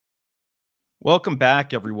Welcome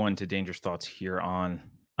back, everyone, to Dangerous Thoughts here on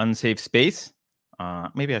Unsafe Space.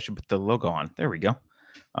 Maybe I should put the logo on. There we go.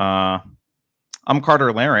 I'm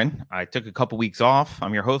Carter Laren. I took a couple weeks off.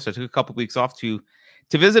 I'm your host. I took a couple weeks off to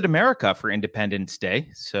visit America for Independence Day.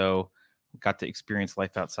 So got to experience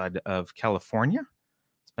life outside of California.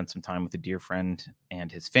 Spent some time with a dear friend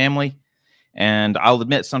and his family. And I'll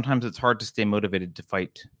admit, sometimes it's hard to stay motivated to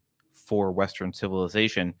fight for Western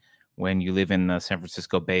civilization when you live in the San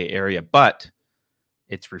Francisco Bay Area. But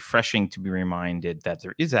it's refreshing to be reminded that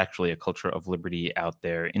there is actually a culture of liberty out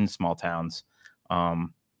there in small towns.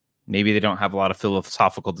 Maybe they don't have a lot of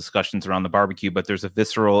philosophical discussions around the barbecue, but there's a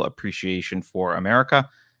visceral appreciation for America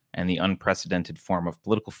and the unprecedented form of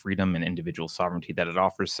political freedom and individual sovereignty that it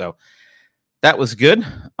offers. So that was good.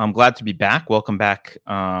 I'm glad to be back. Welcome back,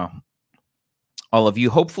 all of you.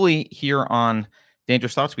 Hopefully here on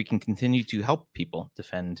Dangerous Thoughts, we can continue to help people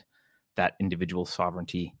defend that individual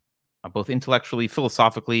sovereignty, both intellectually,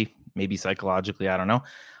 philosophically, maybe psychologically, I don't know,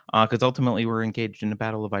 because ultimately we're engaged in a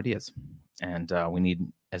battle of ideas, and we need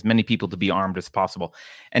as many people to be armed as possible.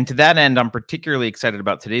 And to that end, I'm particularly excited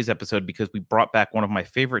about today's episode because we brought back one of my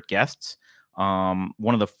favorite guests, one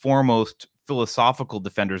of the foremost philosophical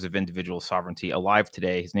defenders of individual sovereignty alive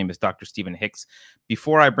today. His name is Dr. Stephen Hicks.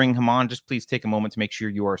 Before I bring him on, just please take a moment to make sure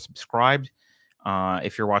you are subscribed.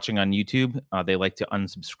 If you're watching on YouTube, they like to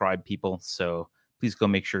unsubscribe people, so please go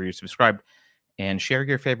make sure you're subscribed and share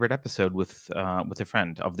your favorite episode with a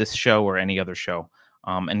friend of this show or any other show.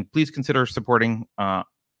 And please consider supporting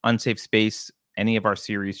Unsafe Space, any of our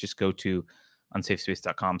series. Just go to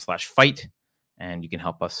unsafespace.com/fight, and you can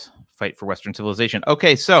help us fight for Western civilization.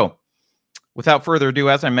 Okay, so without further ado,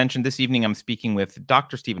 as I mentioned, this evening I'm speaking with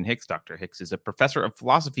Dr. Stephen Hicks. Dr. Hicks is a professor of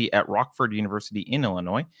philosophy at Rockford University in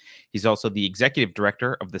Illinois. He's also the executive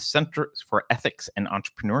director of the Center for Ethics and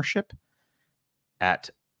Entrepreneurship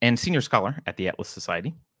and senior scholar at the Atlas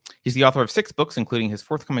Society. He's the author of 6 books, including his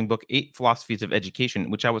forthcoming book, 8 Philosophies of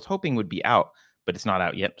Education, which I was hoping would be out, but it's not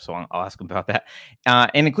out yet, so I'll ask him about that.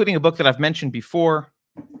 And including a book that I've mentioned before,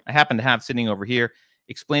 I happen to have sitting over here,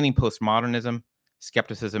 Explaining Postmodernism,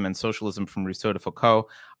 Skepticism, and Socialism from Rousseau to Foucault.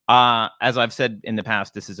 As I've said in the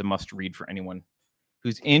past, this is a must-read for anyone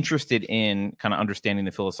who's interested in kind of understanding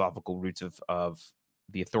the philosophical roots of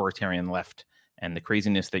the authoritarian left and the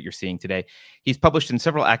craziness that you're seeing today. He's published in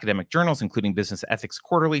several academic journals, including Business Ethics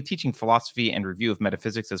Quarterly, Teaching Philosophy and Review of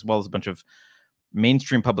Metaphysics, as well as a bunch of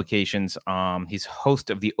mainstream publications. He's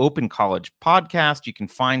host of the Open College podcast. You can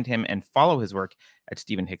find him and follow his work at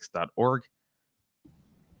stephenhicks.org.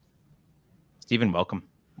 Stephen, welcome.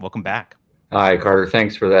 Welcome back. Hi, Carter.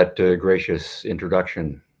 Thanks for that gracious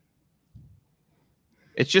introduction.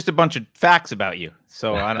 It's just a bunch of facts about you.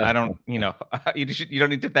 So I don't, you don't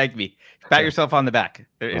need to thank me. Pat yourself on the back.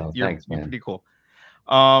 You're pretty cool.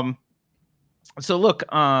 So look,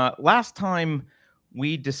 last time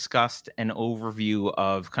we discussed an overview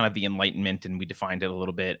of kind of the Enlightenment, and we defined it a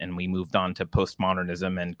little bit, and we moved on to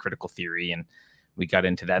postmodernism and critical theory, and we got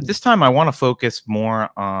into that. This time I want to focus more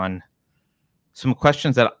on some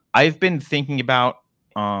questions that I've been thinking about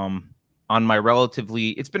on my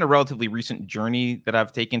it's been a relatively recent journey that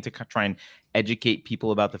I've taken to try and educate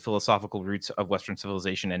people about the philosophical roots of Western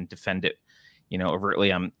civilization and defend it,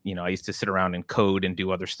 overtly. I used to sit around and code and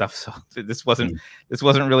do other stuff. So this wasn't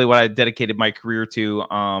really what I dedicated my career to.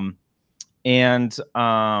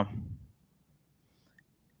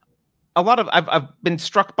 I've been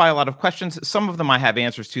struck by a lot of questions. Some of them I have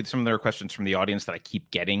answers to. Some of them are questions from the audience that I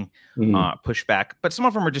keep getting pushback, but some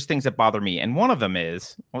of them are just things that bother me. And one of them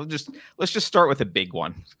is, let's just start with a big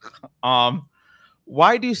one.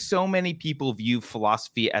 Why do so many people view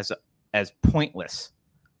philosophy as pointless?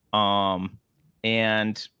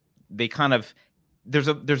 And they kind of, there's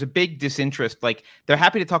a big disinterest. Like, they're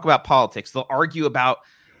happy to talk about politics. They'll argue about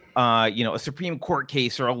a Supreme Court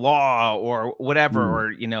case or a law or whatever,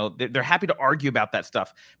 or, they're happy to argue about that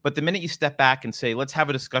stuff. But the minute you step back and say, let's have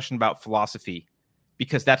a discussion about philosophy,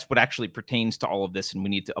 because that's what actually pertains to all of this, and we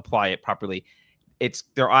need to apply it properly,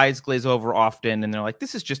 their eyes glaze over often, and they're like,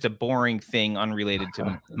 this is just a boring thing unrelated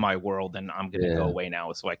to my world, and I'm going to go away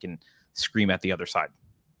now so I can scream at the other side.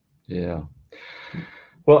 Yeah.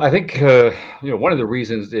 Well, I think, one of the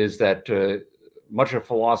reasons is that much of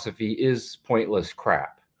philosophy is pointless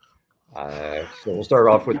crap. So we'll start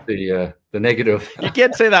off with the negative. You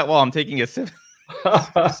can't say that while I'm taking a sip.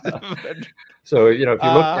 So, if you look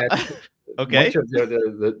at much of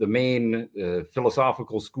the main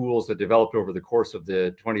philosophical schools that developed over the course of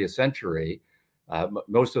the 20th century,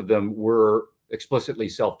 most of them were explicitly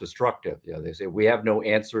self-destructive. They say we have no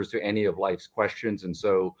answers to any of life's questions, and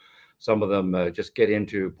so some of them just get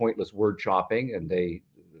into pointless word chopping, and they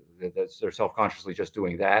they're self-consciously just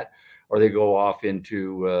doing that, or they go off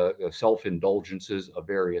into self-indulgences of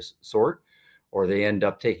various sort, or they end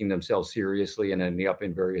up taking themselves seriously and ending up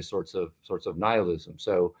in various sorts of nihilism.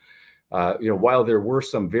 So, while there were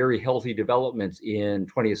some very healthy developments in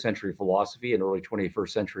 20th century philosophy and early 21st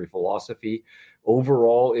century philosophy,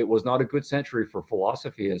 overall, it was not a good century for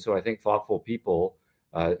philosophy. And so I think thoughtful people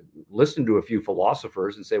listen to a few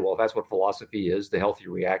philosophers and say, well, if that's what philosophy is, the healthy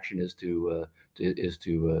reaction is to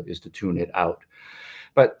tune it out.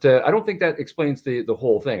 But I don't think that explains the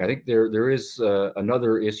whole thing. I think there is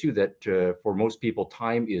another issue that for most people,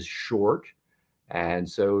 time is short. And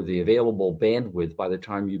so the available bandwidth by the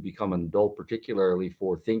time you become an adult, particularly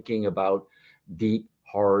for thinking about deep,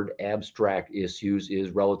 hard, abstract issues, is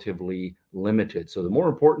relatively limited. So the more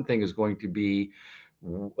important thing is going to be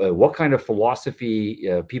what kind of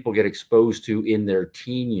philosophy people get exposed to in their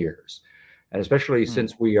teen years. And especially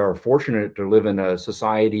since we are fortunate to live in a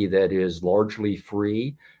society that is largely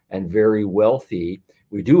free and very wealthy,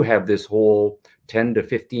 we do have this whole 10 to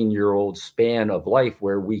 15-year-old span of life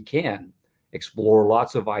where we can explore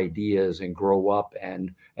lots of ideas and grow up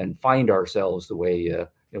and find ourselves, the way the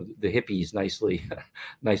hippies nicely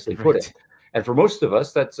put it. And for most of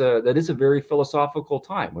us, that is a very philosophical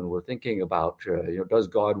time when we're thinking about does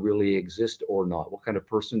God really exist or not? What kind of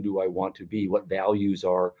person do I want to be? What values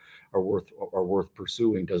are worth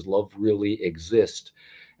pursuing? Does love really exist?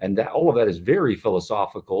 And that all of that is very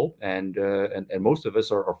philosophical, and most of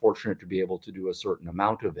us are fortunate to be able to do a certain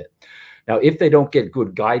amount of it. Now, if they don't get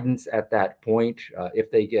good guidance at that point,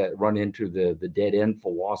 if they run into the dead end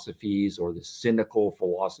philosophies or the cynical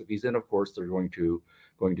philosophies, then of course they're going to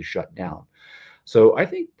shut down. So I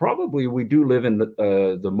think probably we do live in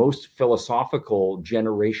the most philosophical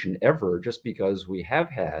generation ever, just because we have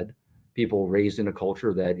had people raised in a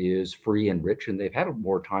culture that is free and rich, and they've had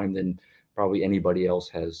more time than probably anybody else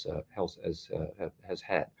has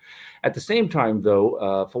had. At the same time,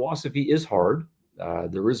 though, philosophy is hard.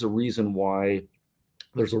 There is a reason why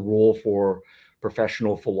there's a role for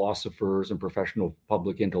professional philosophers and professional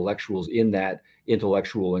public intellectuals in that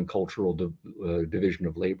intellectual and cultural division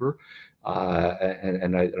of labor.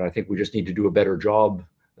 And I think we just need to do a better job,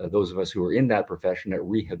 those of us who are in that profession, at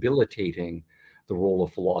rehabilitating the role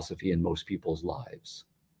of philosophy in most people's lives.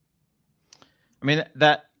 I mean,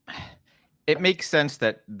 it makes sense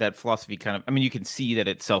that philosophy kind of, I mean, you can see that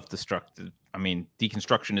it's self-destructive. I mean,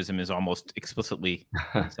 deconstructionism is almost explicitly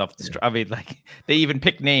self-destructive. I mean, like, they even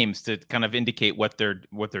pick names to kind of indicate what they're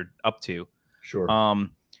up to. Sure.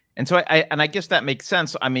 And so I guess that makes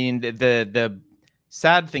sense. I mean, the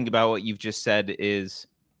sad thing about what you've just said is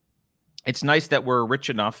it's nice that we're rich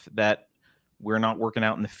enough that we're not working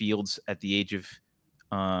out in the fields at the age of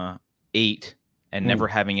 8 and never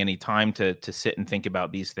having any time to sit and think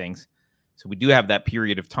about these things. So we do have that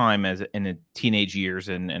period of time as in the teenage years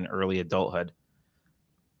and early adulthood.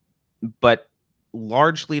 But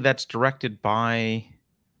largely that's directed by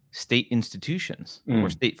state institutions or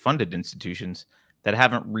state-funded institutions that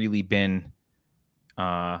haven't really been,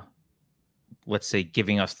 let's say,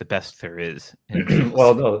 giving us the best there is.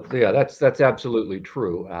 Well, no, yeah, that's absolutely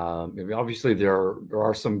true. I mean, obviously, there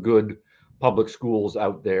are some good public schools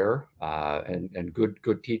out there and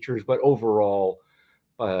good teachers, but overall,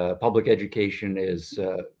 public education is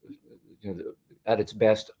at its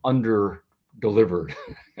best under-delivered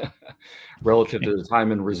relative to the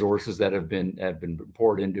time and resources that have been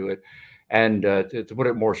poured into it. And to put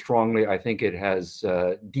it more strongly, I think it has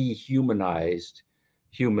dehumanized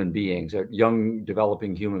human beings, young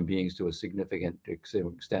developing human beings, to a significant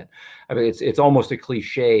extent. I mean, it's almost a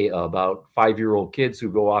cliche about 5-year-old kids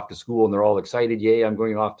who go off to school and they're all excited, yay, I'm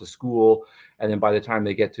going off to school. And then by the time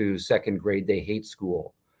they get to second grade, they hate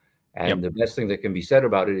school. And the best thing that can be said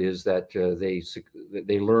about it is that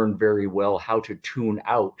they learn very well how to tune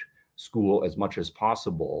out school as much as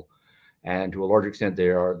possible. And to a large extent,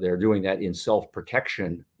 they're doing that in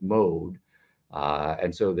self-protection mode.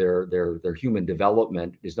 And so their human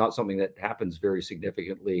development is not something that happens very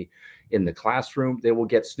significantly in the classroom. They will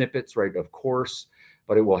get snippets, right, of course,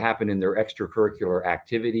 but it will happen in their extracurricular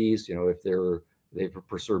activities, if they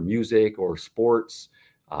pursue music or sports,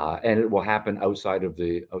 and it will happen outside of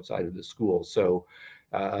the school. So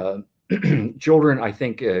children, I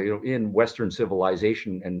think, in Western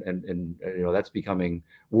civilization, and that's becoming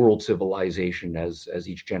world civilization as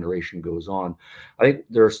each generation goes on. I think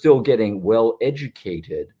they're still getting well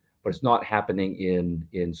educated, but it's not happening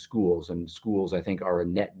in schools. And schools, I think, are a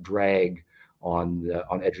net drag on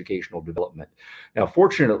educational development. Now,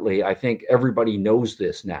 fortunately, I think everybody knows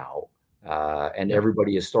this now. And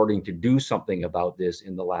everybody is starting to do something about this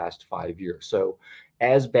in the last 5 years. So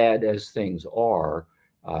as bad as things are,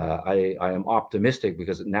 I am optimistic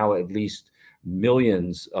because now at least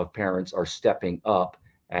millions of parents are stepping up,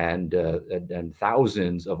 and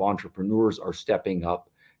thousands of entrepreneurs are stepping up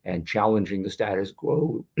and challenging the status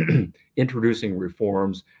quo, introducing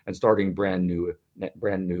reforms, and starting brand new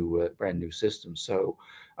systems. So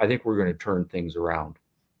I think we're going to turn things around.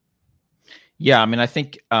 Yeah, I mean, I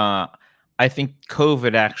think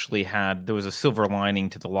COVID actually there was a silver lining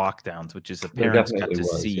to the lockdowns, which is the parents got to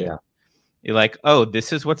see. Yeah. You're like, oh,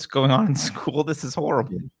 this is what's going on in school. This is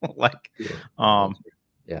horrible.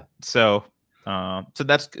 Yeah. So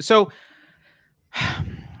that's so.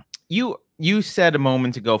 You said a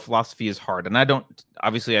moment ago, philosophy is hard, and I don't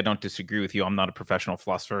disagree with you. I'm not a professional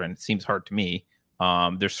philosopher, and it seems hard to me.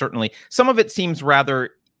 There's certainly some of it seems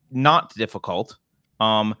rather not difficult.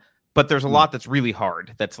 But there's a lot that's really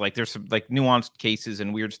hard. That's like, there's some like nuanced cases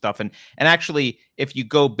and weird stuff. And actually, if you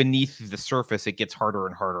go beneath the surface, it gets harder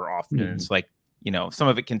and harder often. Mm-hmm. It's like, some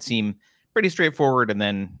of it can seem pretty straightforward, and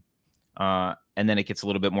then it gets a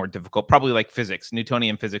little bit more difficult. Probably like physics.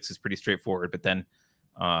 Newtonian physics is pretty straightforward, but then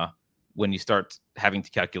when you start having to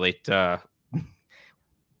calculate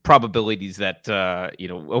probabilities that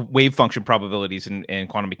wave function probabilities in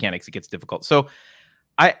quantum mechanics, it gets difficult. So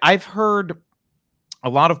I've heard a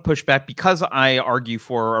lot of pushback because I argue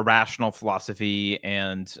for a rational philosophy,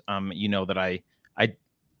 and that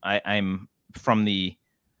I'm from the,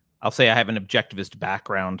 I'll say I have an objectivist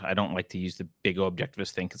background. I don't like to use the big O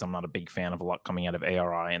objectivist thing because I'm not a big fan of a lot coming out of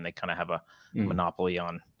ARI, and they kind of have a monopoly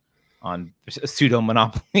on a pseudo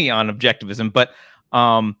monopoly on objectivism. But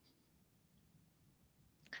a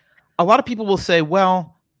lot of people will say,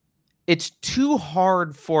 well, it's too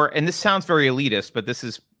hard for, and this sounds very elitist, but this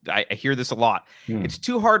is, I hear this a lot. It's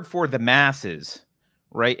too hard for the masses,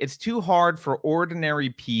 right? It's too hard for ordinary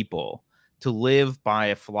people to live by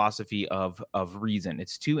a philosophy of reason.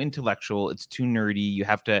 It's too intellectual. It's too nerdy. You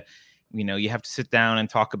have to sit down and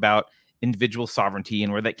talk about individual sovereignty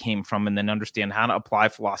and where that came from, and then understand how to apply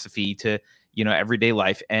philosophy to, everyday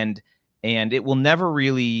life. And it will never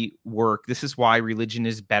really work. This is why religion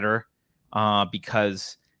is better,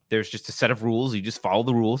 because there's just a set of rules. You just follow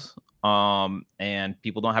the rules. And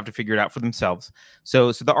people don't have to figure it out for themselves.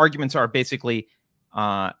 So the arguments are basically,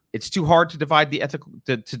 it's too hard to divide the ethical,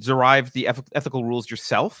 to derive the ethical rules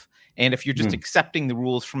yourself. And if you're just accepting the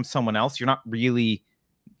rules from someone else, you don't really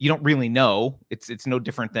know. It's no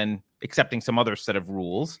different than accepting some other set of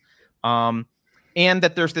rules. And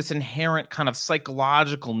that there's this inherent kind of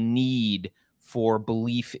psychological need for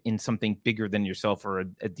belief in something bigger than yourself, or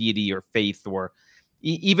a deity or faith, or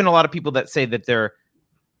even a lot of people that say that they're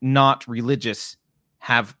not religious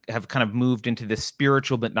have kind of moved into this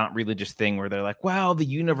spiritual but not religious thing, where they're like, well, the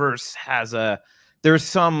universe there's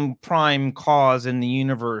some prime cause in the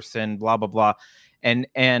universe and blah blah blah,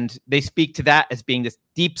 and they speak to that as being this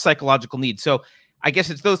deep psychological need. So I guess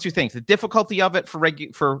it's those two things: the difficulty of it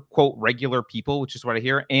for quote regular people, which is what I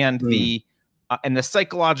hear, and the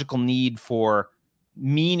psychological need for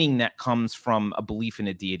meaning that comes from a belief in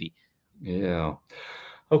a deity. Yeah.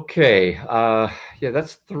 Okay.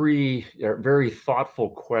 That's three very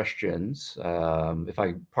thoughtful questions. If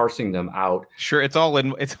I'm parsing them out. Sure. It's all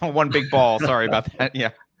one big ball. Sorry about that.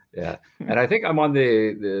 Yeah. Yeah. And I think I'm on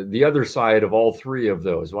the other side of all three of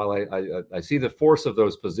those. While I see the force of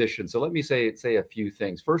those positions. So let me say a few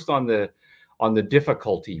things. First, on the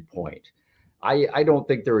difficulty point. I don't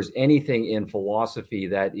think there is anything in philosophy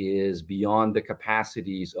that is beyond the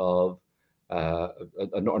capacities of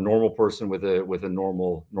a normal person with a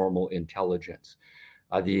normal intelligence.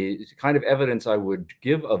 The kind of evidence I would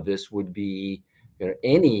give of this would be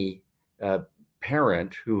any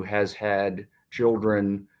parent who has had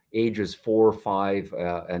children ages 4, 5,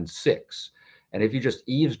 and 6, and if you just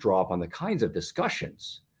eavesdrop on the kinds of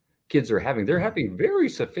discussions kids are having, they're having very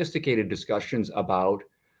sophisticated discussions about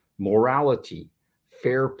morality,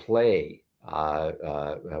 fair play.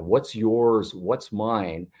 What's yours? What's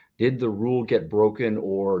mine? Did the rule get broken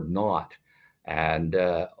or not? And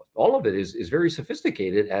all of it is very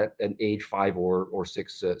sophisticated at an age 5 or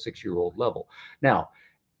 6-year-old level. Now,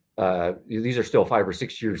 these are still 5 or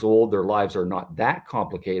 6 years old. Their lives are not that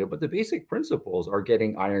complicated, but the basic principles are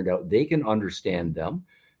getting ironed out. They can understand them.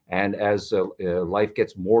 And as life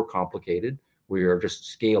gets more complicated, we are just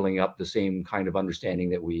scaling up the same kind of understanding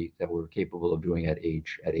that we're capable of doing at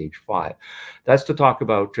age 5. That's to talk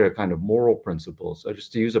about kind of moral principles.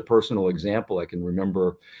 Just to use a personal example, I can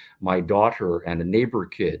remember my daughter and a neighbor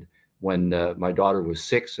kid when my daughter was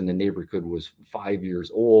 6 and the neighbor kid was 5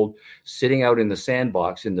 years old, sitting out in the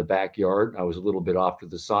sandbox in the backyard. I was a little bit off to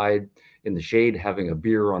the side in the shade having a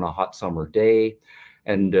beer on a hot summer day.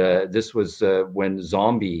 And this was when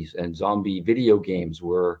zombies and zombie video games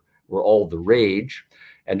were all the rage.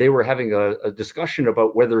 And they were having a discussion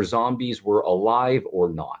about whether zombies were alive or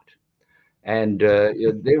not. And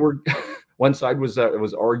they were, one side was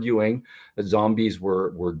arguing that zombies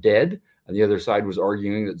were dead, and the other side was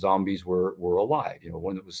arguing that zombies were alive.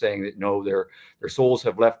 One that was saying that no, their souls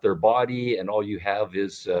have left their body, and all you have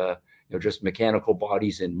is just mechanical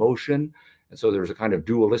bodies in motion. And so there's a kind of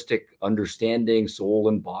dualistic understanding, soul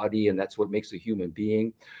and body, and that's what makes a human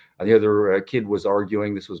being. And the other kid was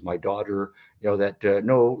arguing, this was my daughter, that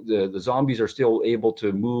no, the zombies are still able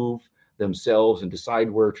to move themselves and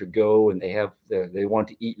decide where to go, and they want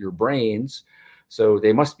to eat your brains, so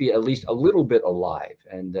they must be at least a little bit alive,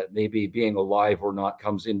 and that maybe being alive or not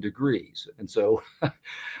comes in degrees. And so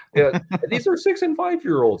these are 6 and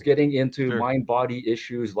 5-year-olds getting into mind-body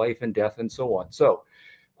issues, life and death, and so on. So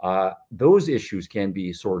those issues can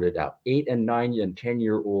be sorted out. 8 and 9 and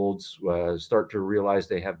 10-year-olds start to realize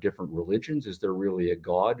they have different religions. Is there really a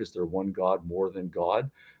God? Is there one God more than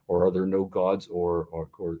God? Or are there no gods or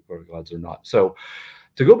gods or not? So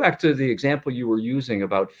to go back to the example you were using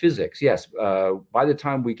about physics, yes, by the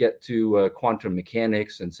time we get to quantum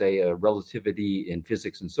mechanics and say relativity in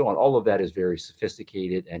physics and so on, all of that is very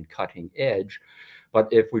sophisticated and cutting edge.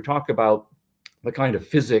 But if we talk about the kind of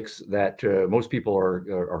physics that most people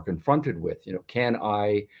are confronted with, can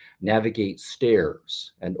I navigate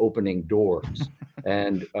stairs and opening doors?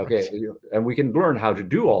 And and we can learn how to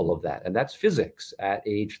do all of that. And that's physics at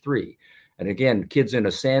age 3. And again, kids in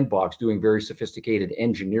a sandbox doing very sophisticated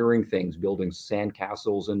engineering things, building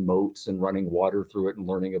sandcastles and moats and running water through it and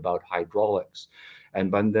learning about hydraulics.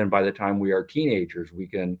 And then by the time we are teenagers, we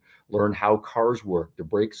can learn how cars work, the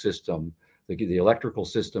brake system, the electrical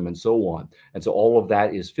system, and so on. And so all of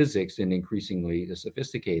that is physics and increasingly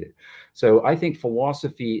sophisticated. So I think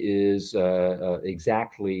philosophy is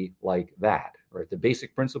exactly like that, right? The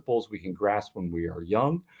basic principles we can grasp when we are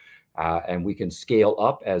young, and we can scale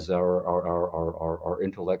up as our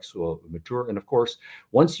intellects will mature. And of course,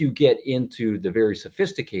 once you get into the very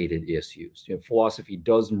sophisticated issues, philosophy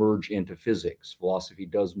does merge into physics. Philosophy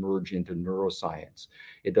does merge into neuroscience.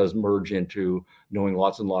 It does merge into knowing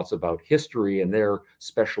lots and lots about history, and their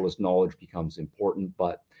specialist knowledge becomes important,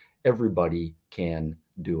 but everybody can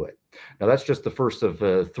do it. Now, that's just the first of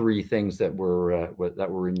 3 things that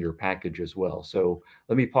were in your package as well. So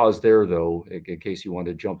let me pause there, though, in case you want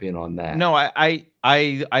to jump in on that. No, I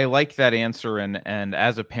like that answer, and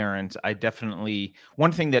as a parent, I definitely,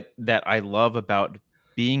 one thing that I love about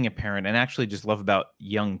being a parent, and actually just love about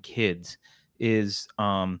young kids, is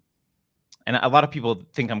and a lot of people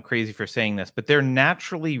think I'm crazy for saying this, but they're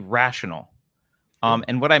naturally rational.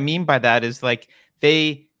 And what I mean by that is, like,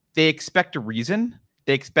 they expect a reason.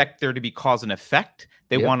 They expect there to be cause and effect.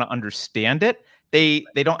 They want to understand it. They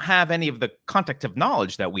don't have any of the context of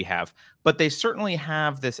knowledge that we have, but they certainly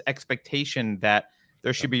have this expectation that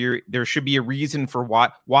there should be a reason for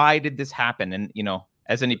why did this happen. And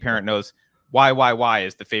as any parent knows, why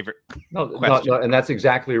is the favorite question. No, and that's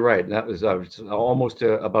exactly right. And I was almost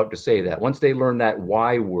about to say that. Once they learn that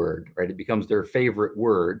why word, right, it becomes their favorite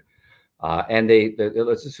word. And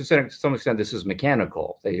to some extent, this is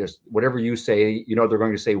mechanical. They just, whatever you say, they're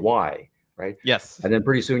going to say why, right? Yes. And then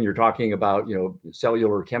pretty soon you're talking about,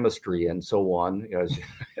 cellular chemistry and so on.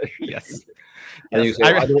 Yes. And you say,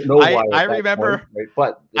 I don't know why. I remember, point,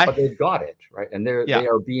 right? but they've got it, right? And they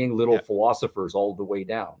are being little philosophers all the way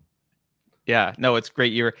down. Yeah, no, it's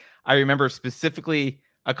great. I remember specifically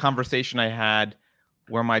a conversation I had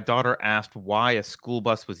where my daughter asked why a school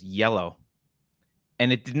bus was yellow.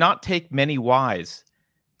 And it did not take many whys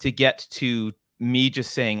to get to me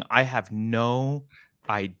just saying, I have no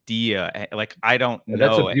idea. Like, I don't know.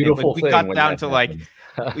 That's a beautiful thing. We got down to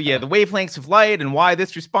the wavelengths of light and why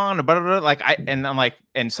this respond, blah, blah, blah,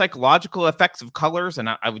 and psychological effects of colors. And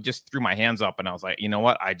I would just threw my hands up and I was like, you know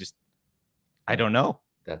what? I don't know.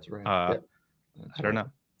 That's right. I don't know.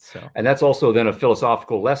 So, and that's also then a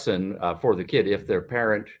philosophical lesson for the kid. If their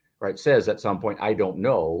parent, right, says at some point, I don't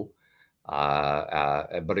know,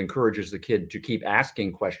 but encourages the kid to keep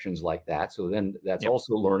asking questions like that. So then that's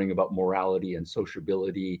also learning about morality and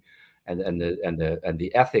sociability and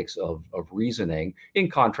the ethics of reasoning, in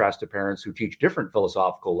contrast to parents who teach different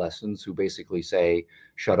philosophical lessons, who basically say,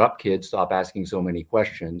 shut up, kids, stop asking so many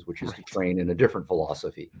questions, which is to train in a different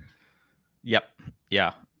philosophy. Yep.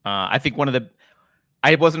 Yeah. I think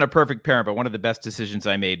I wasn't a perfect parent, but one of the best decisions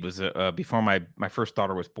I made was before my first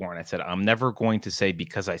daughter was born. I said, I'm never going to say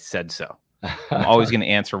because I said so. I'm always going to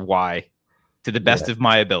answer why to the best of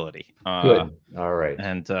my ability. Good. All right.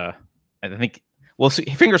 And I think, well,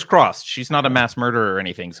 fingers crossed. She's not a mass murderer or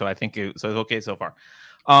anything, so I think it's okay so far.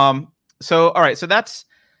 So all right,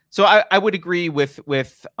 so I would agree with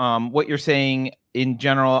what you're saying in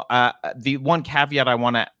general. The one caveat I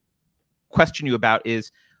want to question you about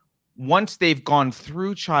is once they've gone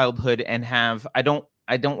through childhood and I don't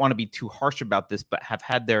want to be too harsh about this, but have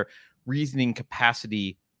had their reasoning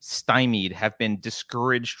capacity stymied, have been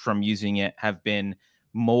discouraged from using it, have been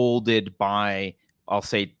molded by, I'll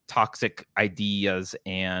say, toxic ideas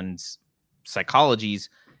and psychologies.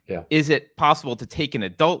 Yeah. Is it possible to take an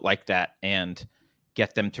adult like that and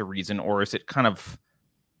get them to reason, or is it kind of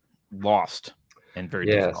lost and very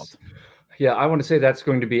difficult? Yeah, I want to say that's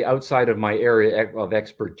going to be outside of my area of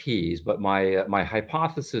expertise, but my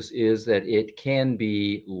hypothesis is that it can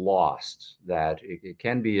be lost, that it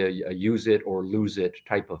can be a use it or lose it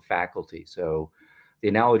type of faculty. So the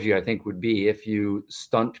analogy, I think, would be if you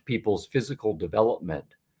stunt people's physical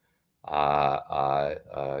development at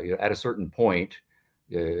a certain point,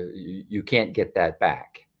 you can't get that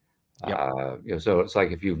back. Yep. So it's like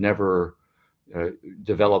if you've never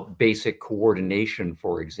develop basic coordination,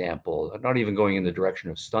 for example, not even going in the direction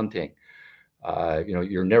of stunting.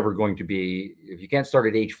 You're never going to be, if you can't start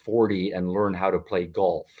at age 40 and learn how to play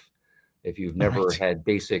golf, if you've never had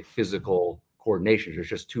basic physical coordination, there's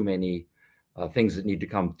just too many things that need to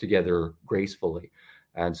come together gracefully.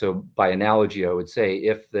 And so by analogy, I would say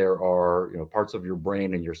if there are parts of your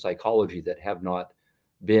brain and your psychology that have not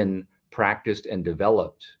been practiced and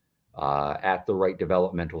developed at the right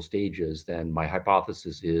developmental stages, then my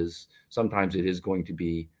hypothesis is sometimes it is going to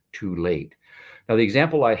be too late. Now, the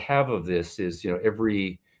example I have of this is,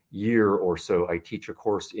 every year or so, I teach a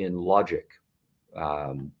course in logic.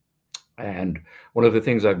 And one of the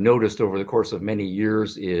things I've noticed over the course of many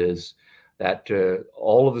years is that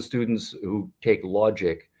all of the students who take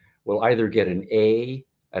logic will either get an A,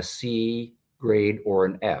 a C grade, or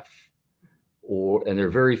an F. And there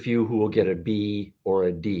are very few who will get a B or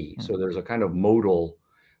a D. So there's a kind of modal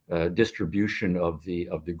distribution of the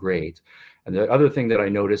grades. And the other thing that I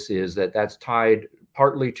notice is that that's tied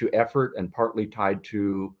partly to effort and partly tied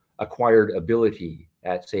to acquired ability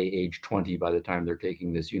at, say, age 20 by the time they're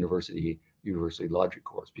taking this university logic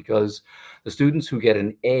course. Because the students who get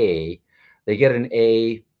an A, they get an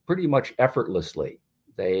A pretty much effortlessly.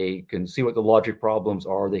 They can see what the logic problems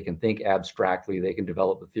are. They can think abstractly. They can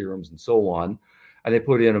develop the theorems and so on. And they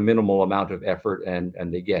put in a minimal amount of effort and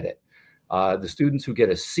they get it. The students who get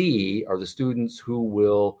a C are the students who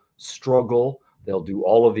will struggle. They'll do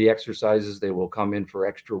all of the exercises. They will come in for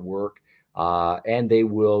extra work. And they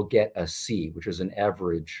will get a C, which is an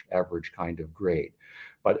average kind of grade.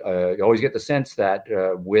 But you always get the sense that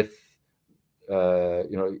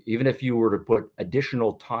even if you were to put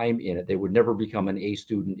additional time in it, they would never become an A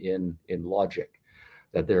student in logic,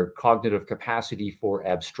 that their cognitive capacity for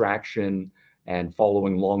abstraction and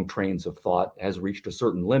following long trains of thought has reached a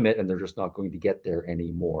certain limit, and they're just not going to get there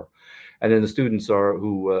anymore. And then the students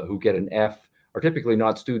who get an F are typically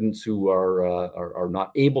not students who are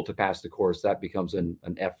not able to pass the course. That becomes an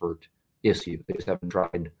effort issue. They just haven't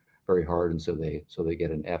tried very hard, and so they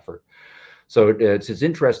get an effort. So it's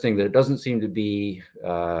interesting that it doesn't seem to be,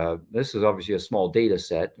 this is obviously a small data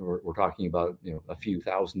set. We're talking about a few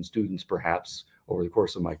thousand students perhaps over the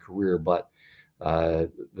course of my career, but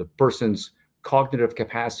the person's cognitive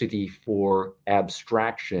capacity for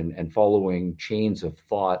abstraction and following chains of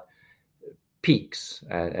thought peaks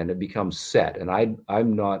and it becomes set. And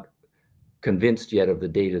I'm not convinced yet of the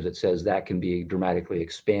data that says that can be dramatically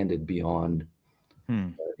expanded beyond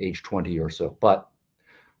age 20 or so, but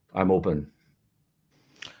I'm open.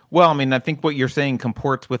 Well, I mean, I think what you're saying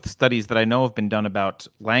comports with studies that I know have been done about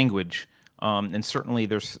language, and certainly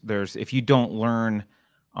there's if you don't learn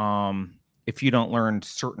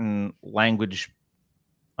certain language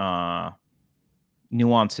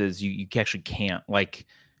nuances, you actually can't. Like,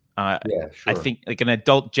 sure. I think like an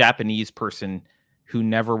adult Japanese person who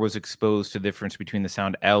never was exposed to the difference between the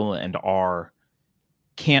sound L and R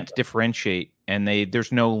can't differentiate, and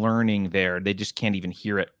there's no learning there. They just can't even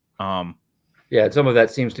hear it. Yeah, and some of that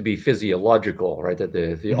seems to be physiological, right? That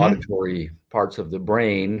the auditory parts of the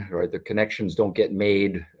brain, right, the connections don't get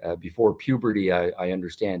made before puberty. I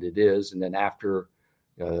understand it is, and then after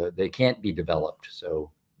they can't be developed.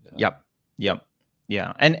 So. Yep.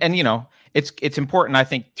 Yeah, and it's important, I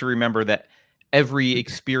think, to remember that every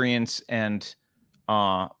experience and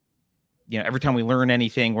every time we learn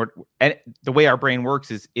anything, and the way our brain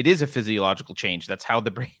works is it is a physiological change. That's how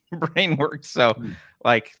the brain works. So,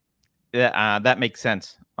 that makes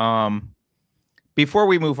sense. Before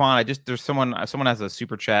we move on, there's someone has a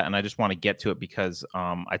super chat, and I just want to get to it because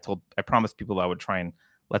I promised people I would try and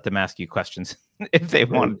let them ask you questions if they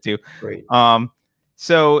wanted to. Great.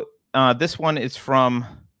 So This one is from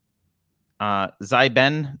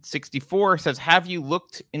Zyben64. Says, have you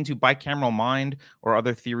looked into bicameral mind or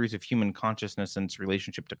other theories of human consciousness and its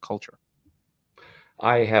relationship to culture?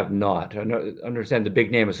 I have not. I understand the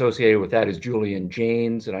big name associated with that is Julian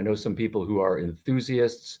Jaynes, and I know some people who are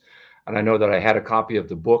enthusiasts. And I know that I had a copy of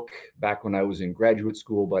the book back when I was in graduate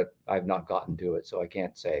school, but I've not gotten to it, so I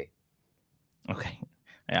can't say. Okay,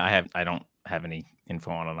 yeah, I don't have any info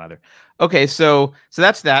on it either. Okay, so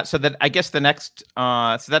that's that. So that I guess the next,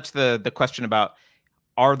 so that's the question about,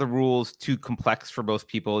 are the rules too complex for most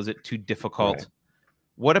people? Is it too difficult? Right.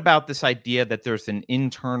 What about this idea that there's an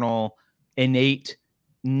internal, innate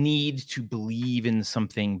need to believe in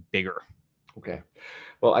something bigger? Okay.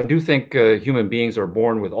 Well, I do think human beings are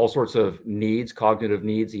born with all sorts of needs, cognitive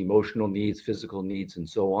needs, emotional needs, physical needs, and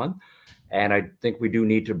so on. And I think we do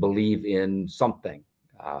need to believe in something.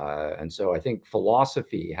 And so I think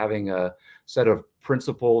philosophy, having a set of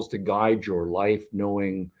principles to guide your life,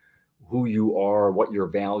 knowing who you are, what your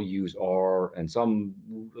values are, and some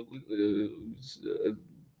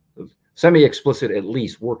semi-explicit, at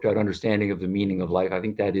least, worked out understanding of the meaning of life. I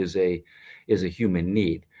think that is a human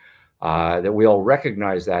need. That we all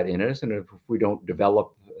recognize that in us. And if we don't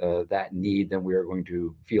develop that need, then we are going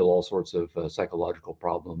to feel all sorts of psychological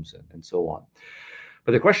problems and so on.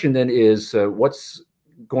 But the question then is, what's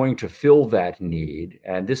going to fill that need?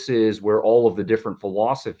 And this is where all of the different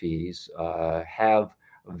philosophies have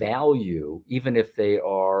value, even if they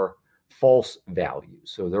are false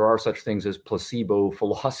values. So there are such things as placebo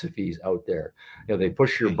philosophies out there. You know, they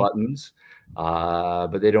push your buttons,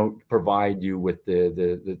 but they don't provide you with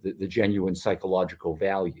the genuine psychological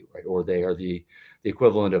value, right? Or they are the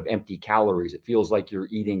equivalent of empty calories. It feels like you're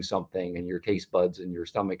eating something and your taste buds and your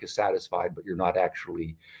stomach is satisfied, but you're not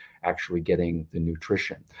actually getting the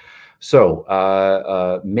nutrition.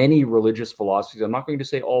 So many religious philosophies, I'm not going to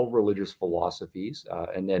say all religious philosophies,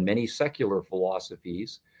 and then many secular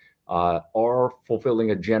philosophies are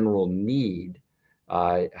fulfilling a general need.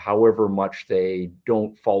 However much they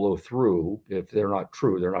don't follow through, if they're not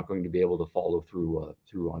true, they're not going to be able to follow through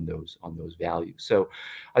on those values. So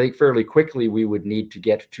I think fairly quickly we would need to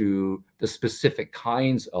get to the specific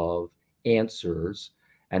kinds of answers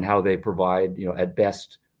and how they provide, you know, at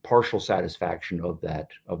best partial satisfaction of that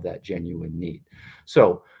genuine need.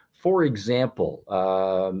 So, for example,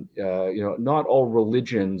 you know, not all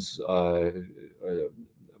religions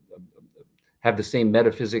have the same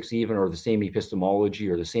metaphysics even, or the same epistemology,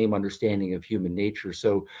 or the same understanding of human nature.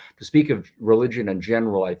 So to speak of religion in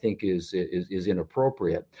general, I think is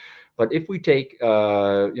inappropriate. But if we take,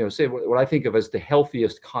 you know, say what I think of as the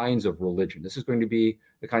healthiest kinds of religion, this is going to be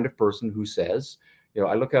the kind of person who says, you know,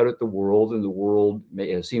 I look out at the world, and the world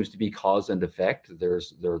seems to be cause and effect. There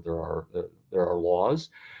are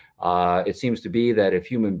laws. It seems to be that if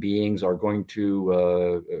human beings are going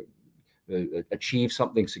to achieve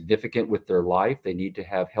something significant with their life, they need to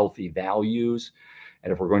have healthy values.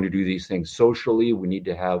 And if we're going to do these things socially, we need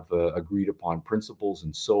to have agreed upon principles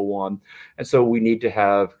and so on. And so we need to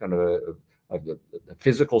have kind of a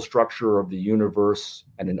physical structure of the universe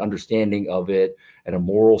and an understanding of it, and a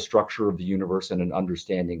moral structure of the universe and an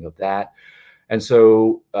understanding of that. And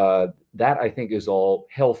so that, I think, is all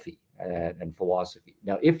healthy and philosophy.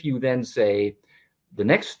 Now, if you then say, the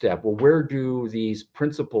next step, well, where do these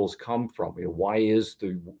principles come from? You know, why is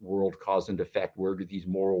the world cause and effect? Where do these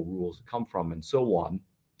moral rules come from, and so on?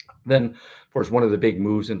 Then, of course, one of the big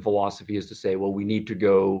moves in philosophy is to say, well, we need to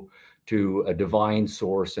go to a divine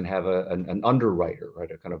source and have an underwriter, right?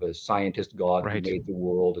 A kind of a scientist God who made the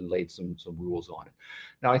world and laid some rules on it.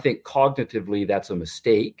 Now, I think cognitively that's a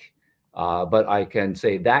mistake, but I can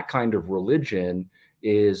say that kind of religion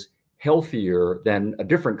is healthier than a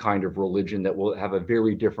different kind of religion that will have a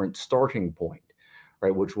very different starting point,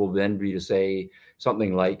 right? Which will then be to say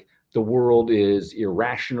something like, the world is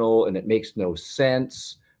irrational and it makes no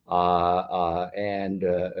sense. And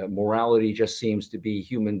morality just seems to be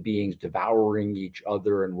human beings devouring each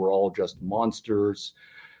other, and we're all just monsters.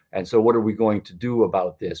 And so what are we going to do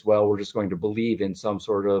about this? Well, we're just going to believe in some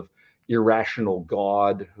sort of irrational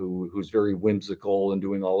God who's very whimsical and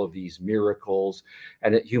doing all of these miracles,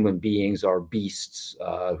 and that human beings are beasts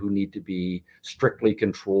who need to be strictly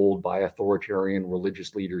controlled by authoritarian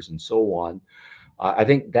religious leaders and so on. I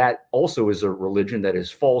think that also is a religion that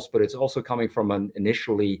is false, but it's also coming from an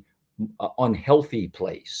initially unhealthy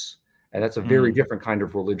place. And that's a very different kind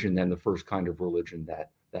of religion than the first kind of religion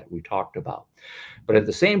that we talked about. But at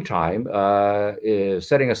the same time,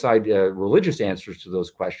 setting aside religious answers to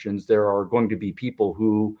those questions, there are going to be people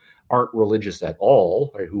who aren't religious at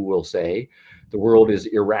all, right, who will say the world is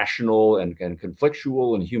irrational and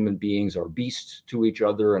conflictual, and human beings are beasts to each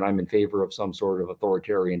other, and I'm in favor of some sort of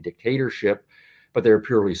authoritarian dictatorship, but they're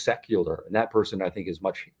purely secular. And that person, I think, is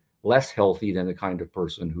much less healthy than the kind of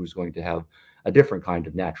person who's going to have a different kind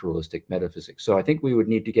of naturalistic metaphysics. So I think we would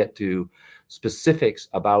need to get to specifics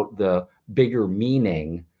about the bigger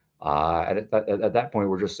meaning. At that point,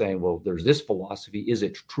 we're just saying, well, there's this philosophy. Is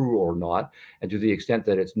it true or not? And to the extent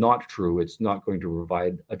that it's not true, it's not going to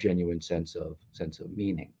provide a genuine sense of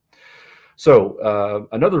meaning. So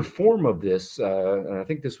another form of this, and I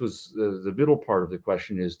think this was the middle part of the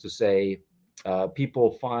question, is to say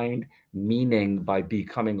people find meaning by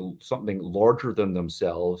becoming something larger than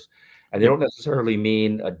themselves. And they don't necessarily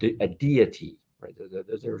mean a deity, right?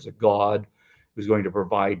 There's a God who's going to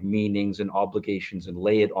provide meanings and obligations and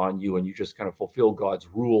lay it on you, and you just kind of fulfill God's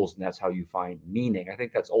rules, and that's how you find meaning. I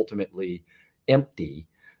think that's ultimately empty.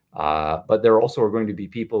 But there also are going to be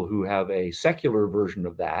people who have a secular version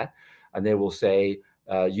of that, and they will say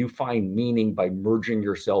you find meaning by merging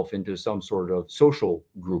yourself into some sort of social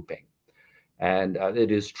grouping. And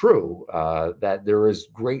it is true that there is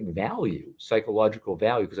great value, psychological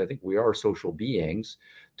value, because I think we are social beings,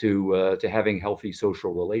 to having healthy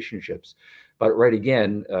social relationships. But right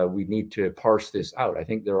again, we need to parse this out. I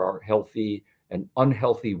think there are healthy and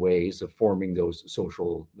unhealthy ways of forming those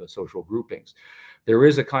social groupings. There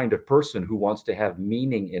is a kind of person who wants to have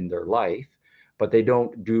meaning in their life, but they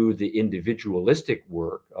don't do the individualistic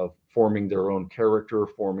work of forming their own character,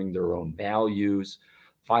 forming their own values,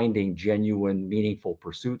 finding genuine, meaningful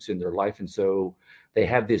pursuits in their life. And so they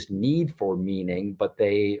have this need for meaning, but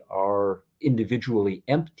they are individually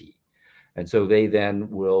empty. And so they then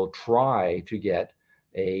will try to get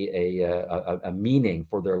a meaning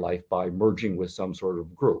for their life by merging with some sort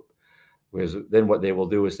of group. Because then what they will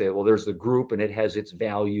do is say, well, there's the group and it has its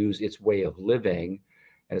values, its way of living.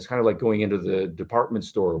 And it's kind of like going into the department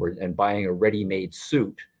store and buying a ready-made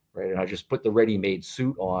suit, right? And I just put the ready-made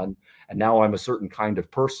suit on, and now I'm a certain kind of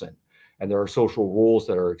person. And there are social roles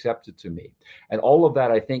that are accepted to me. And all of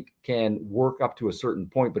that, I think, can work up to a certain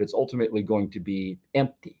point, but it's ultimately going to be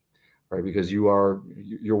empty, right? Because you're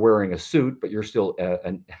wearing a suit, but you're still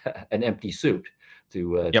an empty suit,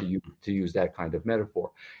 to use that kind of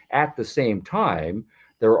metaphor. At the same time,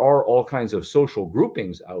 there are all kinds of social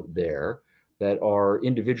groupings out there that are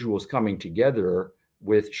individuals coming together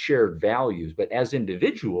with shared values. But as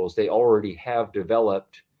individuals, they already have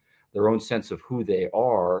developed their own sense of who they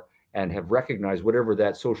are and have recognized whatever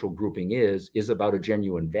that social grouping is about a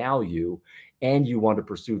genuine value. And you want to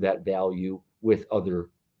pursue that value with other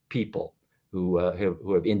people who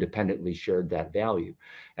have independently shared that value.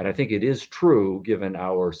 And I think it is true, given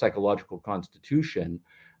our psychological constitution,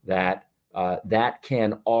 that that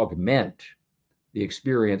can augment the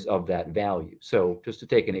experience of that value. So just to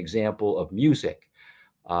take an example of music,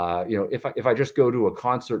 if I just go to a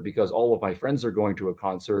concert because all of my friends are going to a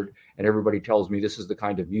concert and everybody tells me this is the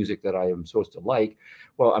kind of music that I am supposed to like,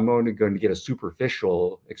 well, I'm only going to get a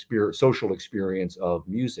superficial social experience of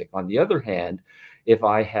music. On the other hand, if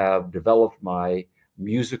I have developed my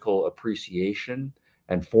musical appreciation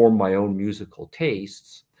and formed my own musical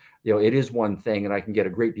tastes, it is one thing, and I can get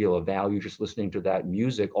a great deal of value just listening to that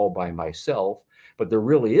music all by myself. But there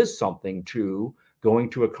really is something to going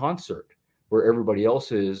to a concert where everybody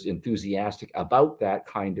else is enthusiastic about that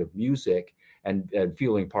kind of music and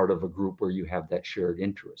feeling part of a group where you have that shared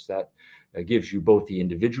interest. That gives you both the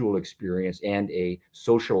individual experience and a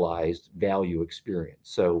socialized value experience.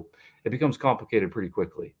 So it becomes complicated pretty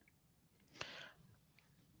quickly.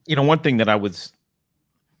 One thing that I was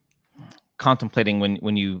contemplating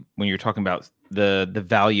when you're talking about the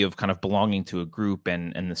value of kind of belonging to a group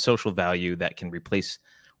and the social value that can replace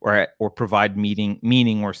or provide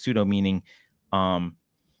meaning or pseudo meaning,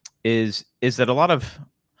 is that a lot of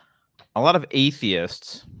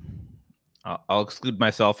atheists, I'll exclude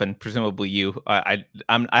myself and presumably you. I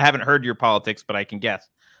haven't heard your politics, but I can guess.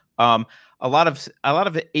 A lot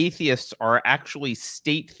of atheists are actually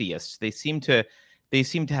state theists. They seem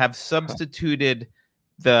to have substituted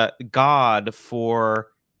the God for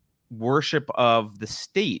worship of the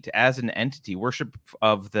state as an entity, worship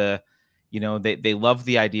of the, they love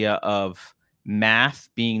the idea of math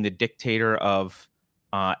being the dictator of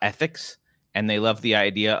ethics, and they love the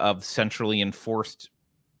idea of centrally enforced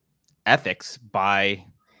ethics by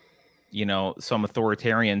some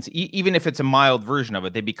authoritarians. Even if it's a mild version of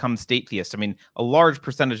it, they become state theists. I mean, a large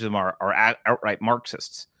percentage of them are outright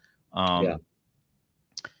Marxists. Yeah.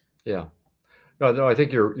 No, I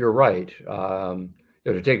think you're right.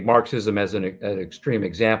 To take Marxism as an extreme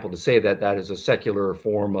example, to say that that is a secular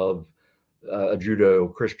form of a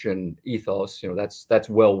Judeo-Christian ethos, that's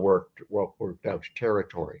well worked out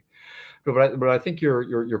territory. But I think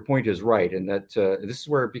your point is right, and that this is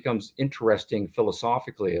where it becomes interesting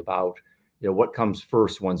philosophically about what comes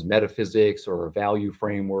first, one's metaphysics or a value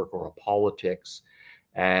framework or a politics,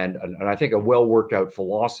 and I think a well worked out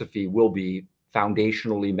philosophy will be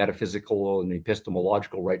foundationally metaphysical and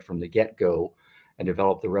epistemological right from the get-go and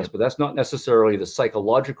develop the rest. But that's not necessarily the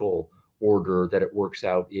psychological order that it works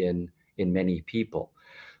out in many people.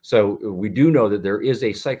 So we do know that there is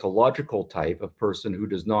a psychological type of person who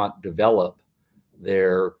does not develop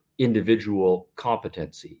their individual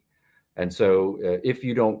competency. And so if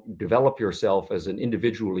you don't develop yourself as an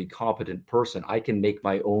individually competent person, I can make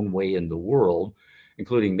my own way in the world,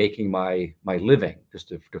 including making my living, just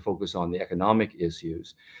to focus on the economic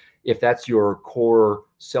issues. If that's your core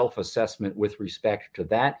self-assessment with respect to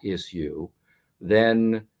that issue,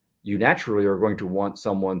 then you naturally are going to want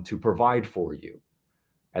someone to provide for you.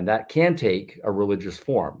 And that can take a religious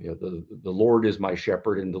form. The Lord is my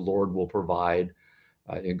shepherd and the Lord will provide.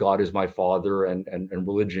 And God is my father, and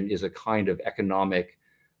religion is a kind of economic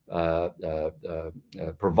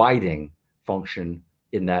providing function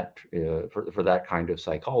in that for that kind of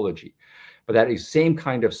psychology. But that same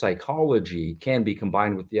kind of psychology can be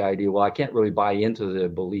combined with the idea, well, I can't really buy into the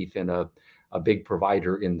belief in a big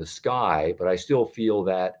provider in the sky, but I still feel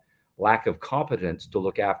that lack of competence to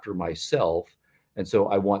look after myself. And so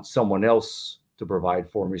I want someone else to provide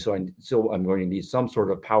for me. So I'm going to need some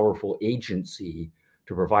sort of powerful agency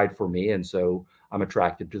to provide for me. And so I'm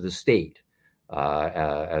attracted to the state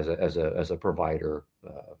as a provider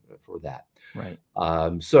for that. Right.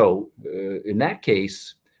 So in that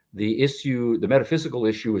case, the metaphysical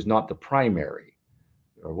issue is not the primary,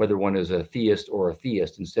 or whether one is a theist or a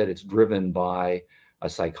theist. Instead, it's driven by a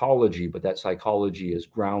psychology, but that psychology is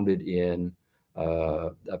grounded in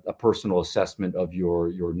a personal assessment of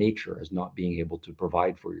your nature as not being able to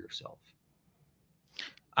provide for yourself.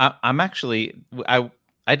 I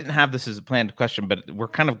didn't have this as a planned question, but we're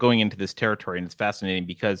kind of going into this territory, and it's fascinating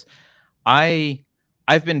because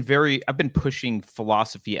I've been pushing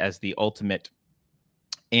philosophy as the ultimate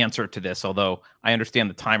answer to this, although I understand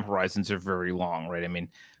the time horizons are very long, right? I mean,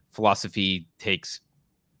 philosophy takes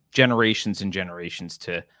generations and generations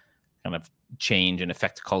to kind of change and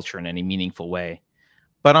affect culture in any meaningful way.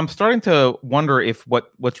 But I'm starting to wonder if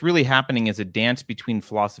what's really happening is a dance between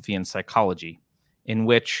philosophy and psychology, in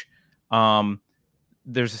which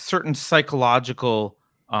there's a certain psychological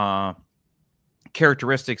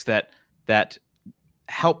characteristics that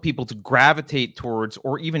help people to gravitate towards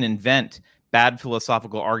or even invent bad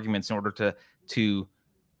philosophical arguments in order to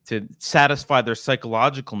satisfy their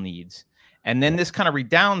psychological needs. And then this kind of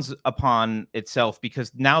redounds upon itself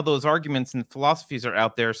because now those arguments and philosophies are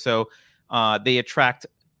out there. So they attract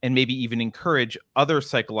and maybe even encourage other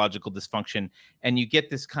psychological dysfunction. And you get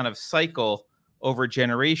this kind of cycle over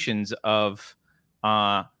generations of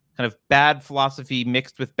kind of bad philosophy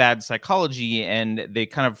mixed with bad psychology. And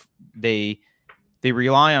they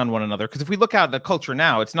rely on one another. Because if we look at the culture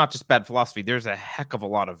now, it's not just bad philosophy. There's a heck of a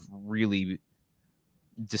lot of really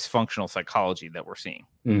dysfunctional psychology that we're seeing.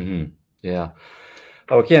 Mm-hmm. Yeah.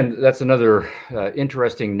 Oh, again, that's another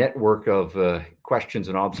interesting network of questions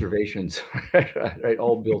and observations, right?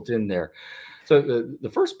 All built in there. So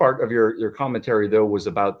the first part of your commentary, though, was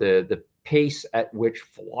about the pace at which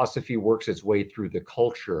philosophy works its way through the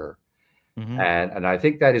culture. Mm-hmm. And I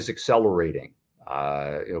think that is accelerating,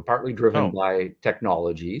 partly driven by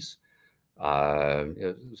technologies.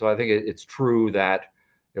 So I think it's true that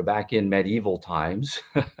back in medieval times,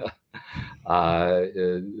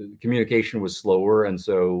 communication was slower, and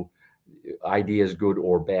so ideas, good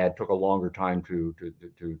or bad, took a longer time to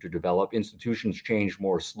develop. Institutions changed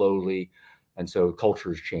more slowly, and so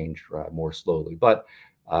cultures changed more slowly. But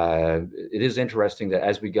it is interesting that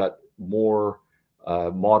as we got more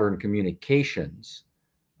modern communications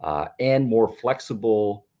and more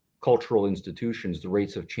flexible cultural institutions, the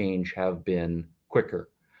rates of change have been quicker.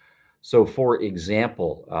 So, for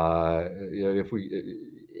example, if we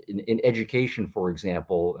in education, for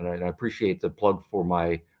example, and I appreciate the plug for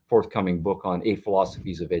my forthcoming book on 8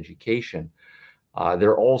 philosophies of education, there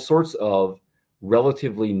are all sorts of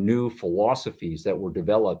relatively new philosophies that were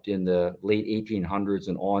developed in the late 1800s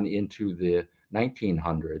and on into the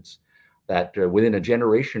 1900s that within a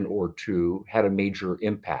generation or two had a major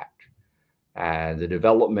impact. And the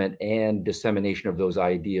development and dissemination of those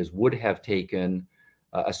ideas would have taken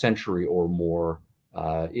a century or more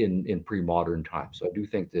in pre-modern times. So I do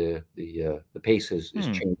think the pace is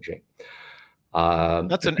changing.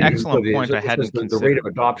 That's an excellent point. I hadn't considered the rate of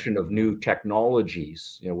adoption of new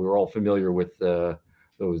technologies. We're all familiar with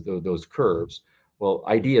those curves. Well,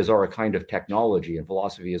 ideas are a kind of technology, and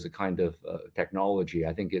philosophy is a kind of technology.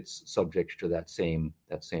 I think it's subject to that same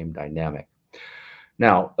dynamic.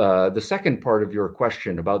 Now, the second part of your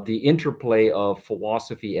question about the interplay of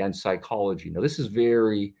philosophy and psychology. Now, this is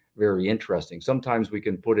very, very interesting. Sometimes we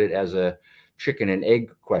can put it as a chicken and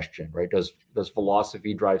egg question, right? Does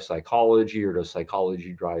philosophy drive psychology, or does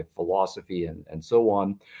psychology drive philosophy, and so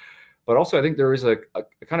on? But also, I think there is a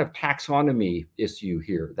kind of taxonomy issue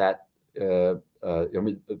here that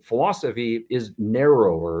philosophy is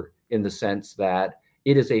narrower in the sense that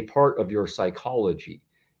it is a part of your psychology.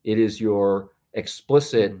 It is your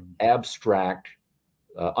explicit, abstract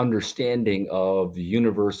understanding of the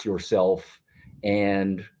universe, yourself,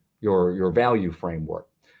 and your value framework.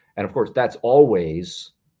 And of course, that's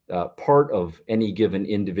always part of any given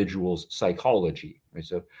individual's psychology. Right?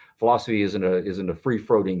 So philosophy isn't a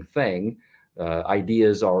free-floating thing.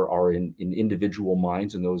 Ideas are in individual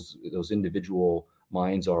minds, and those individual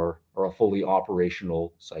minds are a fully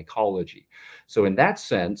operational psychology. So in that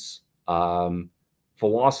sense,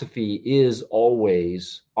 philosophy is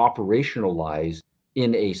always operationalized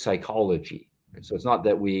in a psychology. Right? So it's not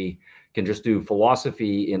that we can just do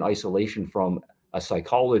philosophy in isolation from a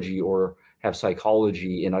psychology, or have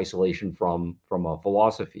psychology in isolation from a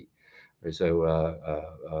philosophy. Right? So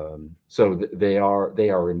they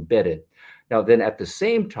are embedded. Now, then at the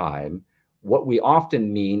same time, what we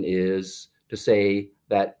often mean is to say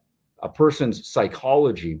that a person's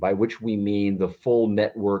psychology, by which we mean the full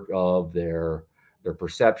network of their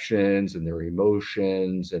perceptions and their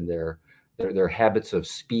emotions and their habits of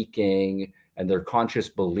speaking and their conscious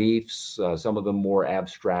beliefs, some of them more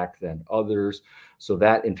abstract than others. So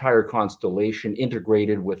that entire constellation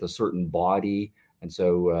integrated with a certain body. And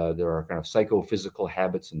so there are kind of psychophysical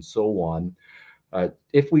habits and so on.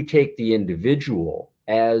 If we take the individual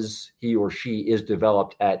as he or she is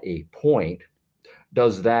developed at a point,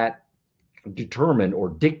 does that determine or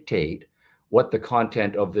dictate what the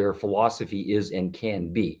content of their philosophy is and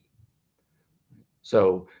can be?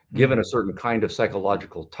 So given a certain kind of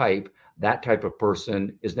psychological type, that type of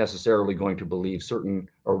person is necessarily going to believe certain,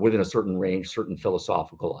 or within a certain range, certain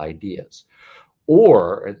philosophical ideas.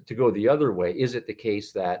 Or to go the other way, is it the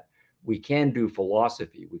case that we can do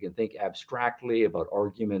philosophy? We can think abstractly about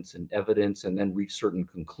arguments and evidence and then reach certain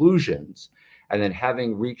conclusions. And then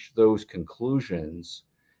having reached those conclusions,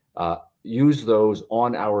 use those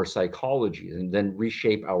on our psychology and then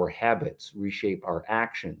reshape our habits, reshape our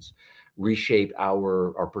actions, reshape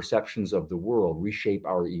our perceptions of the world, reshape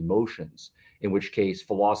our emotions, in which case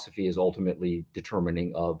philosophy is ultimately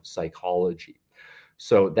determining of psychology.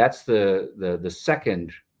 So that's the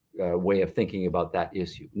second way of thinking about that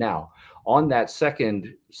issue. Now, on that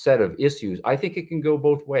second set of issues, I think it can go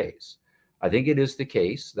both ways. I think it is the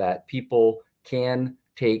case that people can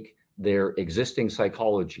take their existing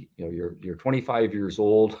psychology. You're 25 years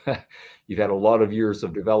old. You've had a lot of years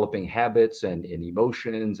of developing habits and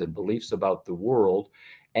emotions and beliefs about the world.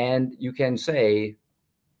 And you can say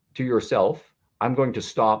to yourself, I'm going to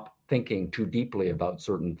stop thinking too deeply about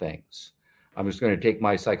certain things. I'm just going to take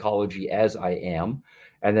my psychology as I am.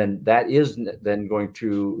 And then that is then going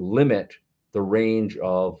to limit the range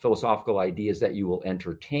of philosophical ideas that you will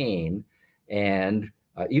entertain. And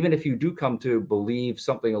even if you do come to believe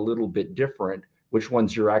something a little bit different, which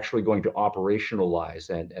ones you're actually going to operationalize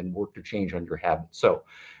and work to change on your habits. So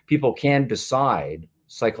people can decide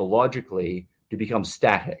psychologically to become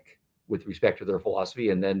static with respect to their philosophy,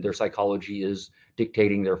 and then their psychology is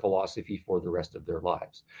dictating their philosophy for the rest of their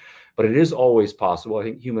lives. But it is always possible. I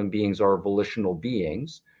think human beings are volitional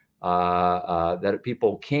beings, that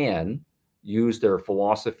people can use their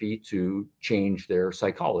philosophy to change their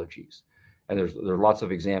psychologies. And there are lots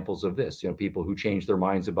of examples of this. People who change their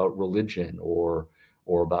minds about religion, or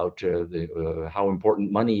about how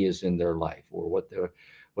important money is in their life, or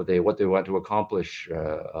what they want to accomplish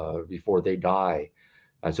before they die.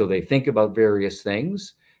 So they think about various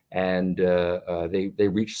things, and they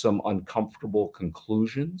reach some uncomfortable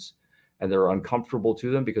conclusions, and they're uncomfortable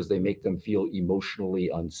to them because they make them feel emotionally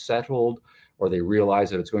unsettled, or they realize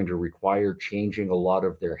that it's going to require changing a lot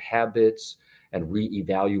of their habits and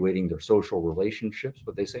reevaluating their social relationships.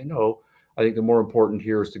 But they say, no, I think the more important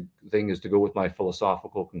here is to go with my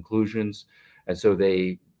philosophical conclusions. And so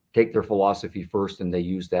they take their philosophy first, and they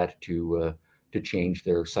use that to change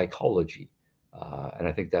their psychology. And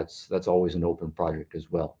I think that's always an open project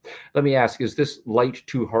as well. Let me ask, is this light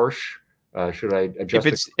too harsh Should I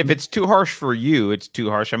adjust? If it's too harsh for you, it's too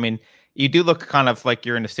harsh. I mean, you do look kind of like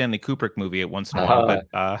you're in a Stanley Kubrick movie at once in a while. But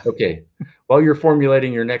okay, while you're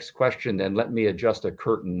formulating your next question, then let me adjust a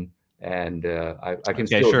curtain, and I can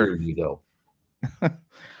still hear you though.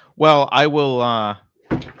 Well, I will. I'll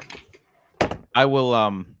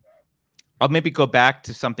maybe go back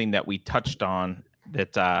to something that we touched on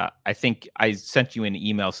that I think I sent you an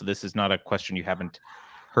email. So this is not a question you haven't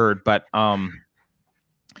heard, but I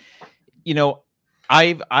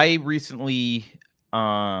recently,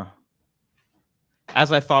 as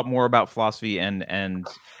I thought more about philosophy and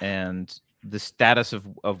the status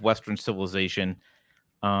of Western civilization,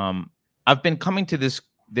 I've been coming to this.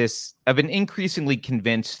 I've been increasingly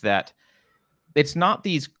convinced that it's not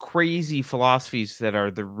these crazy philosophies that are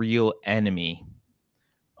the real enemy.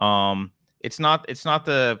 It's not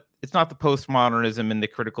the postmodernism and the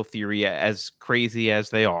critical theory, as crazy as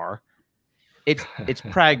they are. It's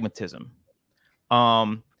pragmatism.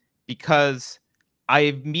 Because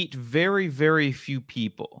I meet very, very few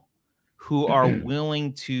people who are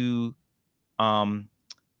willing to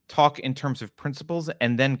talk in terms of principles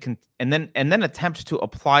and then attempt to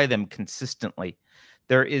apply them consistently.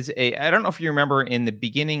 There is I don't know if you remember in the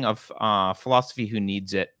beginning of Philosophy Who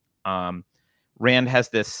Needs It, Rand has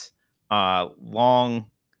this not long,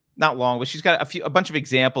 but she's got a bunch of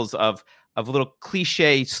examples of little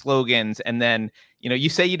cliche slogans, and then you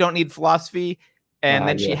say you don't need philosophy, and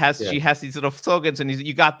then she has these little slogans, and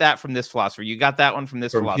you got that from this philosopher, you got that one from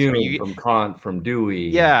this philosopher, Hume, from Kant, from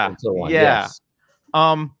Dewey, and so on. Yes.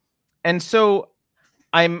 And so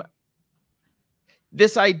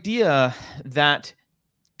this idea that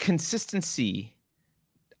consistency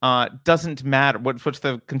doesn't matter. What's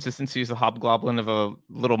the consistency is the hobgoblin of a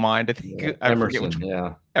little mind, I think. Yeah.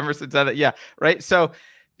 Emerson, Emerson said it. Yeah, right. So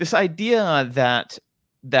this idea that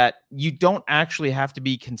you don't actually have to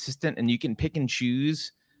be consistent and you can pick and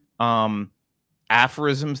choose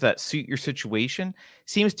aphorisms that suit your situation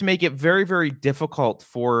seems to make it very, very difficult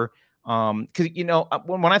for because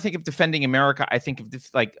when I think of defending America, I think of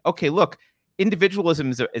this like, okay, look,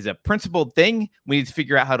 individualism is a principled thing. We need to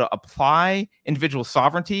figure out how to apply individual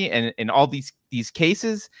sovereignty in all these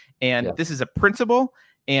cases. And this is a principle,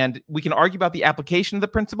 and we can argue about the application of the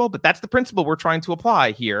principle, but that's the principle we're trying to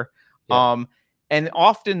apply here. Yeah. And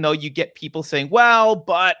often though, you get people saying, well,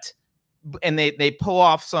 but, and they pull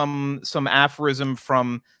off some aphorism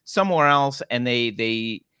from somewhere else, and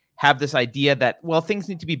they have this idea that, well, things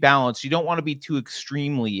need to be balanced. You don't want to be too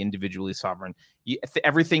extremely individually sovereign.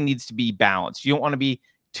 Everything needs to be balanced. You don't want to be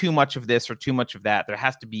too much of this or too much of that. There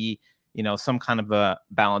has to be, some kind of a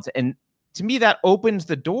balance. And to me, that opens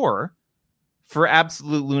the door for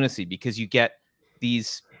absolute lunacy, because you get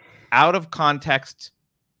these out of context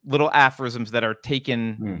little aphorisms that are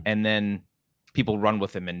taken and then people run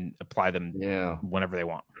with them and apply them whenever they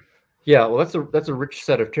want. Yeah, well, that's a rich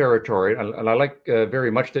set of territory, and I like very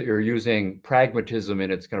much that you're using pragmatism in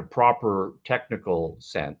its kind of proper technical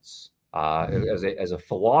sense as a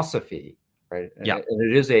philosophy, right? Yeah,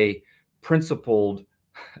 and it is a principled.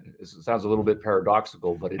 It sounds a little bit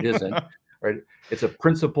paradoxical, but it isn't, right? It's a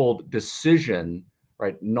principled decision,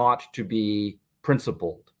 right, not to be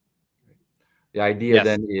principled. The idea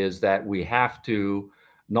then is that we have to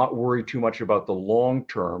not worry too much about the long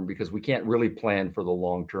term, because we can't really plan for the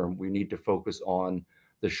long term. We need to focus on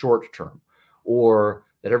the short term, or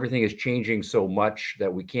that everything is changing so much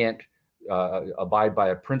that we can't abide by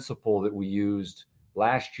a principle that we used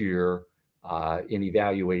last year in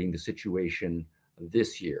evaluating the situation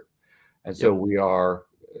this year. And so we are,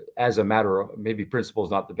 as a matter of, maybe principle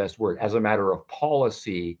is not the best word, as a matter of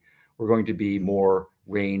policy, we're going to be more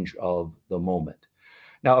range of the moment.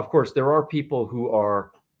 Now, of course, there are people who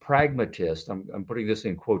are pragmatists. I'm putting this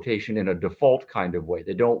in quotation in a default kind of way.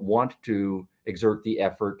 They don't want to exert the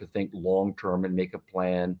effort to think long term and make a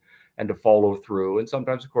plan and to follow through. And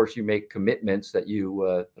sometimes, of course, you make commitments that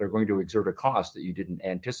you that are going to exert a cost that you didn't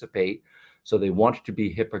anticipate. So they want to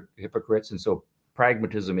be hypocrites. And so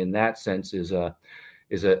pragmatism in that sense is a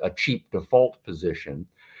cheap default position.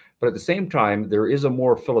 But at the same time, there is a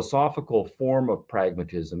more philosophical form of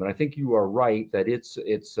pragmatism. And I think you are right that it's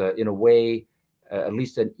in a way, at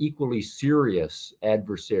least an equally serious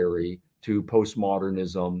adversary to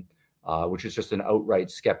postmodernism, which is just an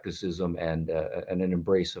outright skepticism and an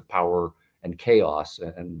embrace of power and chaos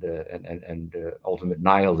and ultimate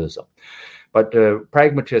nihilism. But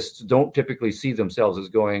pragmatists don't typically see themselves as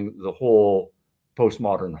going the whole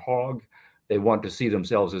postmodern hog. They want to see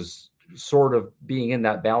themselves as sort of being in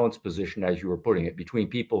that balance position, as you were putting it, between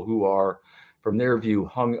people who are, from their view,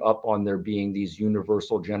 hung up on there being these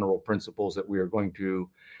universal general principles that we are going to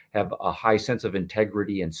have a high sense of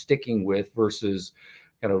integrity and sticking with, versus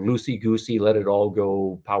kind of loosey-goosey, let it all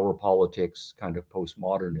go, power politics kind of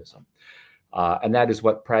postmodernism. And that is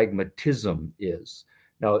what pragmatism is.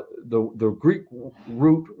 Now, the Greek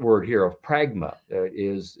root word here of pragma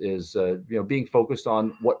is being focused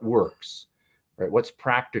on what works, right? What's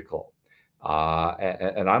practical.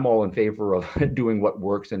 And I'm all in favor of doing what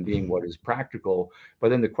works and being what is practical. But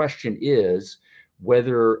then the question is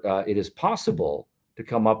whether it is possible to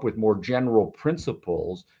come up with more general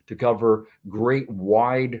principles to cover great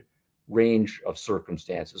wide range of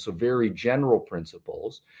circumstances. So very general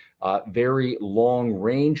principles, very long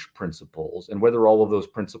range principles, and whether all of those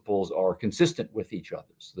principles are consistent with each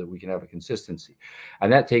other so that we can have a consistency.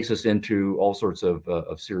 And that takes us into all sorts of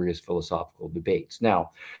serious philosophical debates.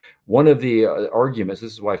 Now, one of the arguments,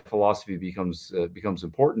 this is why philosophy becomes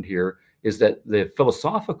important here, is that the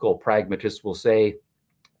philosophical pragmatists will say,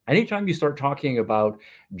 anytime you start talking about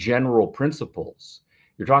general principles,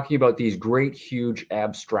 you're talking about these great, huge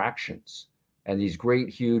abstractions and these great,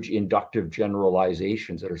 huge inductive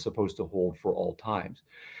generalizations that are supposed to hold for all times.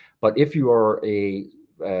 But if you are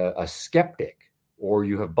a skeptic, or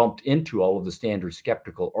you have bumped into all of the standard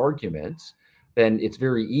skeptical arguments, then it's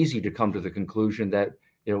very easy to come to the conclusion that,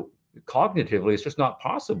 cognitively, it's just not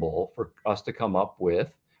possible for us to come up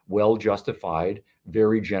with well-justified,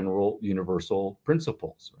 very general, universal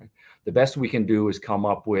principles. Right? The best we can do is come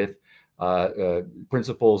up with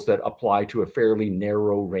principles that apply to a fairly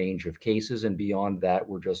narrow range of cases, and beyond that,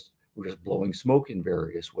 we're just blowing smoke in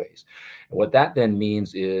various ways. And what that then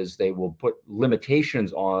means is they will put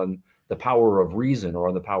limitations on the power of reason or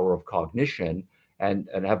on the power of cognition, and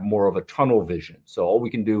have more of a tunnel vision. So all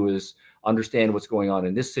we can do is understand what's going on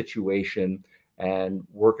in this situation and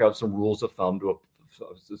work out some rules of thumb to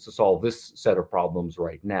solve this set of problems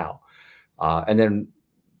right now. And then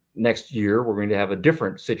next year, we're going to have a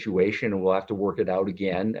different situation, and we'll have to work it out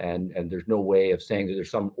again. And there's no way of saying that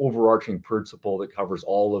there's some overarching principle that covers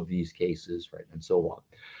all of these cases, right? And so on.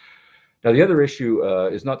 Now, the other issue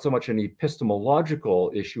is not so much an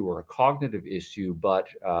epistemological issue or a cognitive issue, but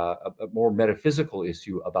a more metaphysical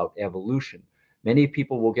issue about evolution. Many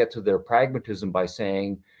people will get to their pragmatism by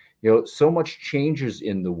saying, so much changes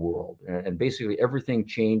in the world, and basically everything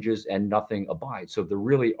changes and nothing abides. So there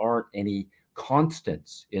really aren't any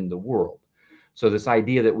constants in the world. So this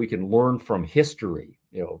idea that we can learn from history,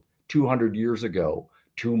 200 years ago,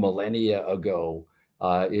 2 millennia ago,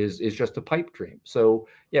 is just a pipe dream. So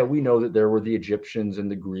yeah, we know that there were the Egyptians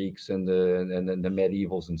and the Greeks and the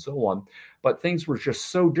medievals and so on, but things were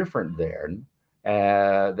just so different then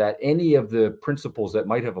that any of the principles that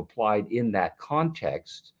might have applied in that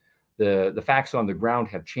context, the facts on the ground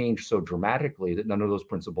have changed so dramatically that none of those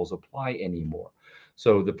principles apply anymore.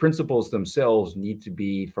 So the principles themselves need to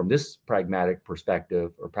be, from this pragmatic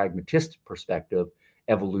perspective or pragmatist perspective,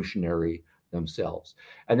 evolutionary themselves.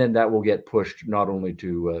 And then that will get pushed not only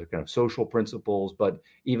to kind of social principles, but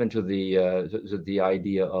even to the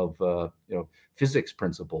idea of physics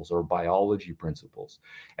principles or biology principles.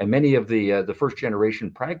 And many of the first generation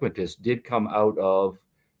pragmatists did come out of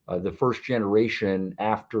the first generation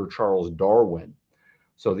after Charles Darwin.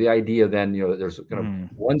 So the idea then, there's kind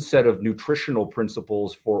of one set of nutritional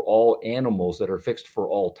principles for all animals that are fixed for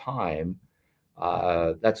all time.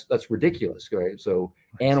 That's ridiculous, right? So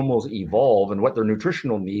animals evolve, and what their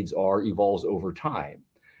nutritional needs are evolves over time.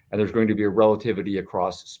 And there's going to be a relativity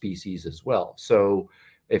across species as well. So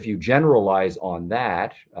if you generalize on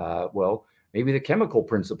that, well, maybe the chemical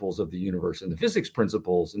principles of the universe and the physics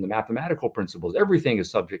principles and the mathematical principles, everything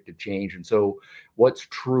is subject to change. And so what's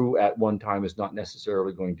true at one time is not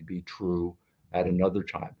necessarily going to be true at another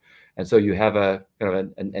time. And so you have a kind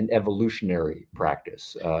of an evolutionary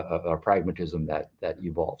practice, a pragmatism that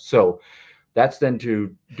evolves. So that's then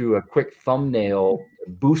to do a quick thumbnail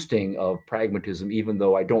boosting of pragmatism, even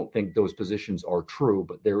though I don't think those positions are true.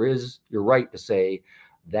 But you're right to say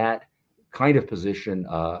that kind of position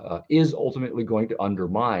is ultimately going to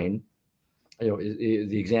undermine,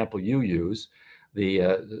 the example you use,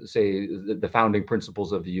 the founding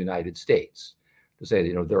principles of the United States. To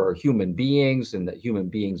say, there are human beings, and that human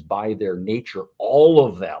beings by their nature, all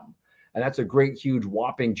of them, and that's a great, huge,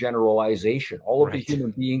 whopping generalization. All of the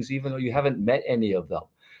human beings, even though you haven't met any of them,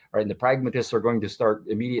 right? And the pragmatists are going to start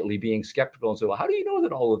immediately being skeptical and say, well, how do you know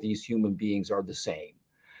that all of these human beings are the same?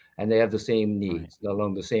 And they have the same needs, let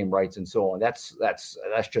alone the same rights and so on. That's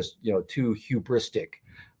just too hubristic,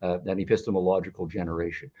 an epistemological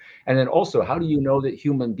generation. And then also, how do you know that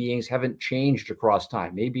human beings haven't changed across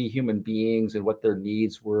time? Maybe human beings and what their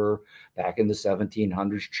needs were back in the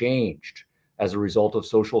 1700s changed as a result of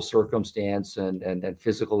social circumstance and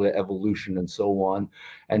physical evolution and so on.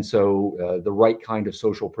 And so the right kind of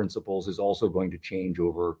social principles is also going to change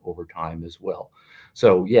over time as well.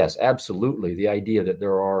 So yes, absolutely. The idea that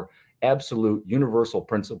there are absolute universal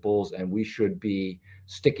principles and we should be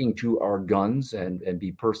sticking to our guns and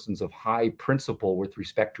be persons of high principle with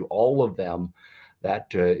respect to all of them, that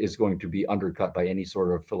is going to be undercut by any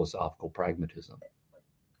sort of philosophical pragmatism.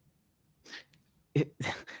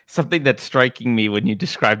 Something that's striking me when you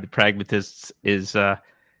describe the pragmatists is the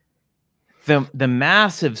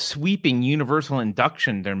massive sweeping universal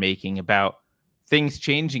induction they're making about things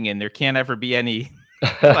changing and there can't ever be any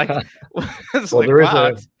like well,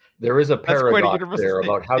 there is a paradox there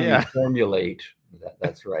about how you formulate that.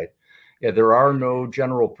 That's right. Yeah, there are no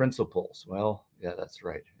general principles. Well, yeah, that's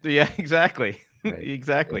right. Yeah, exactly. Right.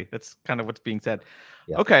 Exactly. Yeah. That's kind of what's being said.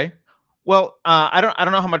 Yeah. Okay. Well, I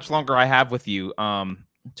don't know how much longer I have with you.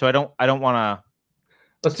 So I don't want to.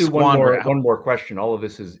 Let's do one more question. All of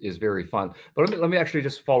this is very fun, but let me actually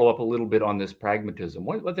just follow up a little bit on this pragmatism.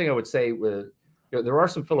 One thing I would say, there are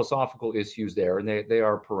some philosophical issues there, and they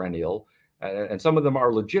are perennial, and some of them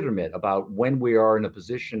are legitimate about when we are in a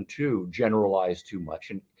position to generalize too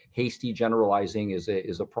much, and hasty generalizing is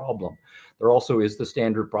a problem. There also is the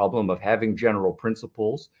standard problem of having general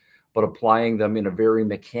principles, but applying them in a very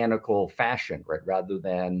mechanical fashion, right? Rather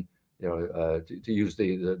than to use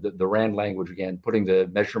the Rand language again, putting the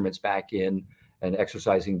measurements back in and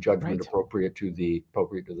exercising judgment appropriate to the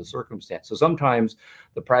circumstance. So sometimes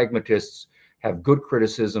the pragmatists have good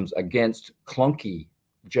criticisms against clunky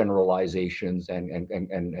generalizations and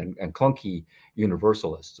clunky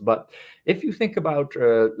universalists. But if you think about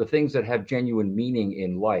the things that have genuine meaning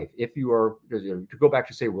in life, if you are to go back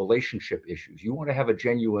to say relationship issues, you want to have a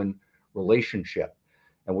genuine relationship.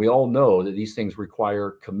 And we all know that these things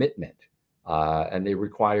require commitment, and they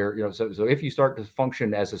require, so if you start to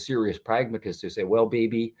function as a serious pragmatist, you say, well,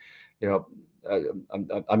 baby,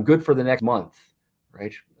 I'm good for the next month,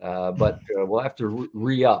 right? But we'll have to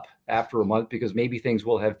re-up after a month because maybe things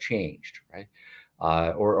will have changed, right?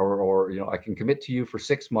 Or I can commit to you for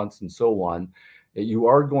 6 months and so on. You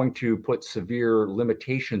are going to put severe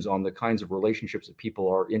limitations on the kinds of relationships that people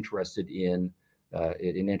are interested in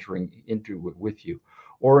entering into with you.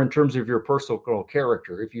 Or in terms of your personal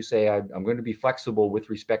character, if you say, I'm going to be flexible with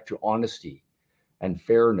respect to honesty and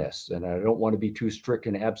fairness, and I don't want to be too strict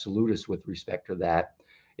and absolutist with respect to that,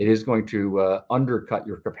 it is going to undercut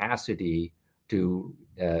your capacity to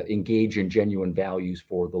engage in genuine values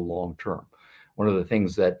for the long term. One of the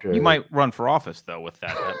things that you might run for office, though, with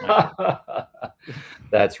that.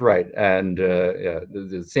 That's right. And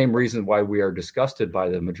the same reason why we are disgusted by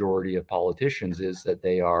the majority of politicians is that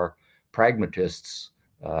they are pragmatists,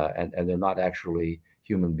 and they're not actually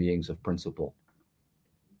human beings of principle.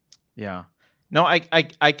 Yeah. No, I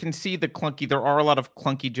can see the clunky. There are a lot of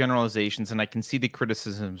clunky generalizations, and I can see the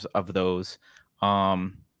criticisms of those.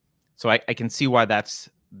 So I can see why that's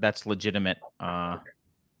legitimate.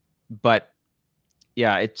 But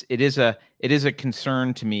yeah, it is a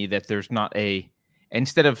concern to me that there's not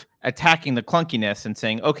instead of attacking the clunkiness and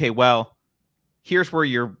saying, okay, well, here's where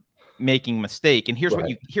you're making a mistake, and here's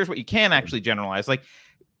what you can actually generalize. Like,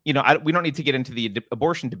 we don't need to get into the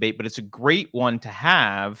abortion debate, but it's a great one to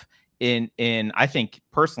have in I think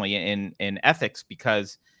personally in ethics,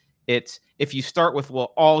 because it's, if you start with,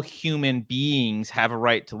 well, all human beings have a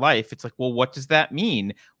right to life, it's like, well, what does that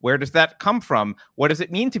mean? Where does that come from? What does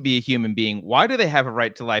it mean to be a human being? Why do they have a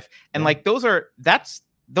right to life? And like those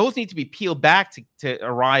need to be peeled back to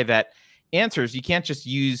arrive at answers. You can't just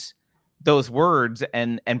use those words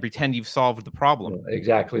and pretend you've solved the problem.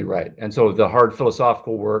 Exactly right. And so the hard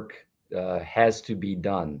philosophical work has to be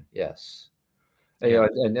done. Yes. Yeah.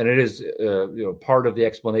 And it is part of the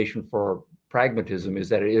explanation for pragmatism is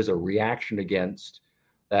that it is a reaction against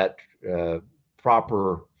that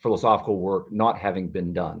proper philosophical work not having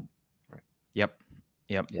been done. Right. Yep.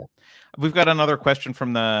 Yeah. We've got another question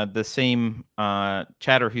from the same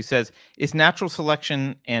chatter who says, is natural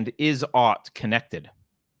selection and is-ought connected?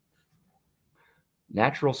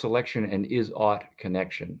 Natural selection and is-ought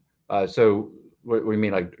connection. So what do you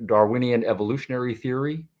mean, like Darwinian evolutionary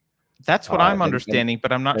theory? That's what I'm understanding,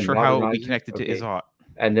 but I'm not sure how it would be connected to is-ought.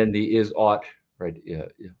 And then the is-ought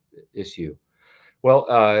issue.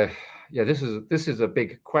 Well, this is a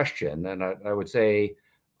big question, and I would say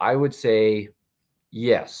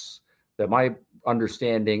yes. That my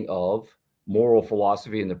understanding of moral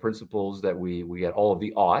philosophy and the principles that we get, all of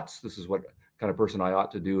the oughts, this is what kind of person I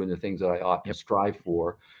ought to do and the things that I ought to strive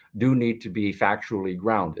for, do need to be factually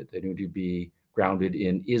grounded. They need to be grounded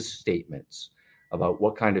in is statements about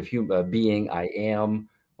what kind of human being I am,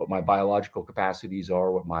 what my biological capacities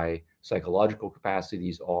are, what my psychological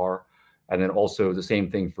capacities are. And then also the same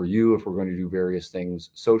thing for you if we're going to do various things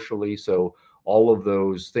socially. So all of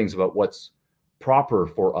those things about what's proper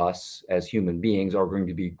for us as human beings are going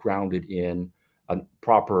to be grounded in a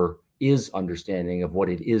proper understanding of what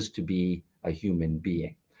it is to be a human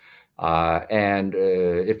being. And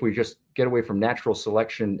if we just get away from natural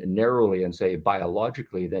selection narrowly and say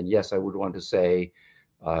biologically, then yes, I would want to say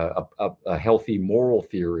a healthy moral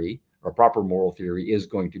theory or proper moral theory is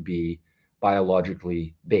going to be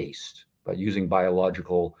biologically based, but using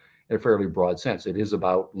biological in a fairly broad sense. It is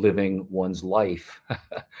about living one's life,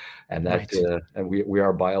 and that and we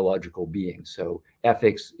are biological beings. So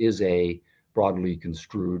ethics is a broadly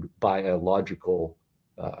construed biological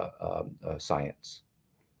science.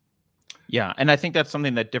 Yeah, and I think that's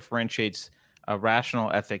something that differentiates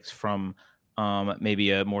rational ethics from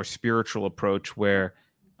maybe a more spiritual approach, where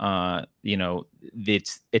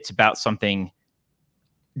it's about something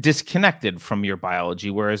disconnected from your biology,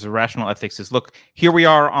 whereas irrational ethics is, look, here we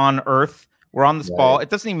are on Earth, we're on this ball. It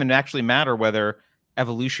doesn't even actually matter whether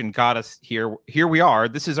evolution got us here. Here we are.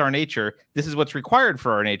 This is our nature. This is what's required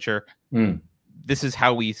for our nature. This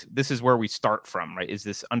is where we start from, right? Is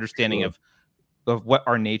this understanding of what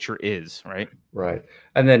our nature is, right? Right.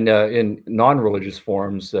 And then in non-religious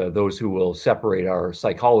forms, those who will separate our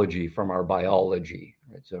psychology from our biology,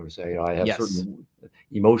 right? So say, I have certain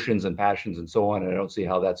emotions and passions and so on, and I don't see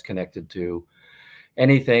how that's connected to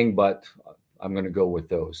anything, but I'm going to go with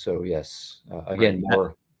those. So yes, again,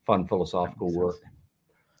 more fun philosophical work.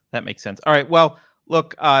 That makes sense. All right. Well,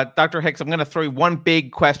 look, Dr. Hicks, I'm going to throw you one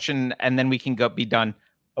big question, and then we can be done.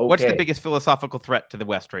 Okay. What's the biggest philosophical threat to the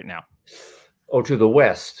West right now? Oh, to the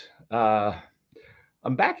West.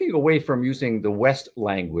 I'm backing away from using the West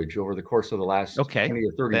language over the course of the last 20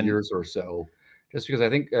 or 30 years or so, just because I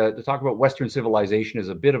think to talk about Western civilization is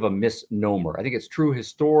a bit of a misnomer. I think it's true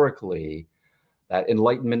historically that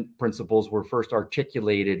Enlightenment principles were first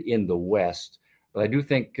articulated in the West, but I do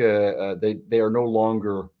think they are no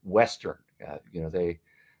longer Western. They're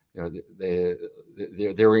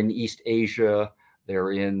in East Asia.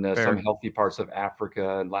 They're in some healthy parts of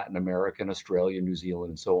Africa and Latin America and Australia, New Zealand,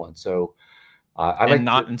 and so on. So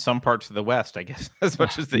in some parts of the West, I guess, as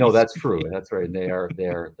much as no, that's true. That's right. And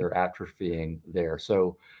they're atrophying there.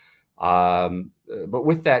 So, but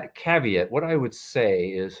with that caveat, what I would say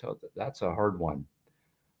is that's a hard one.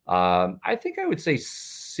 I think I would say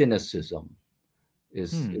cynicism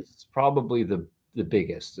is probably the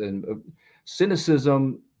biggest, and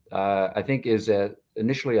cynicism I think is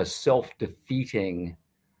initially a self-defeating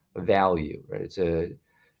value, right?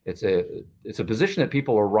 It's a position that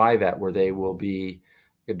people arrive at where they will be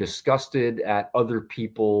disgusted at other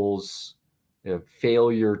people's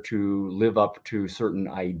failure to live up to certain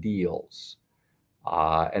ideals,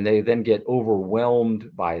 and they then get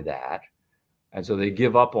overwhelmed by that, and so they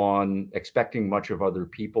give up on expecting much of other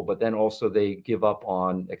people, but then also they give up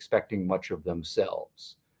on expecting much of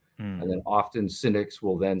themselves. And then often cynics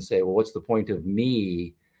will then say, well, what's the point of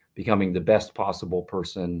me becoming the best possible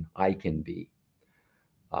person I can be?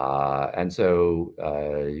 And so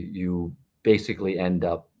you basically end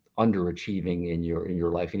up underachieving in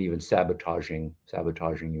your life and even sabotaging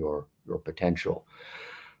your potential.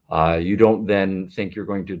 You don't then think you're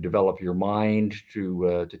going to develop your mind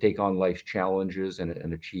to take on life's challenges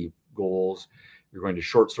and achieve goals. You're going to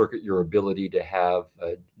short circuit your ability to have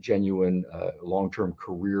genuine long-term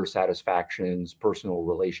career satisfactions, personal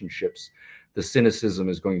relationships. The cynicism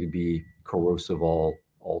is going to be corrosive all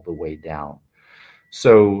the way down.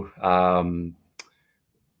 So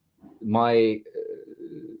my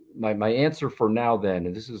answer for now then,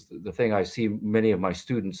 and this is the thing I see many of my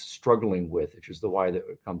students struggling with, which is the why that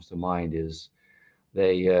comes to mind, is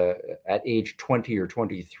they at age 20 or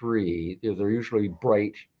 23, they're usually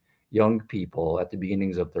bright young people at the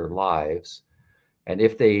beginnings of their lives. And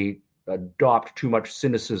if they adopt too much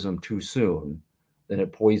cynicism too soon, then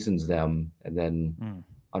it poisons them. And then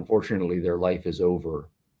unfortunately their life is over,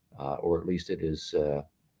 or at least it is,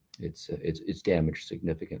 it's damaged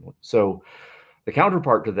significantly. So the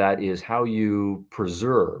counterpart to that is how you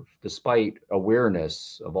preserve, despite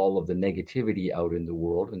awareness of all of the negativity out in the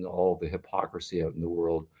world and all of the hypocrisy out in the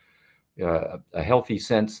world, a healthy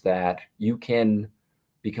sense that you can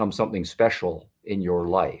become something special in your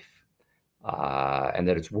life, and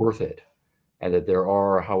that it's worth it, and that there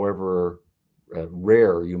are, however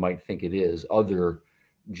rare you might think it is, other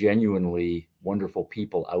genuinely wonderful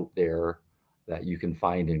people out there that you can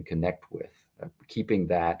find and connect with, keeping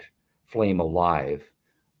that flame alive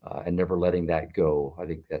and never letting that go. I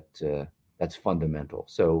think that that's fundamental.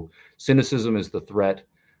 So cynicism is the threat.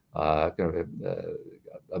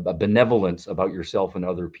 a benevolence about yourself and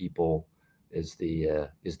other people is the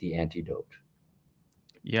antidote.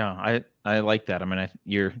 Yeah, I like that. I mean,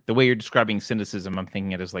 the way you're describing cynicism, I'm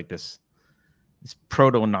thinking it as like this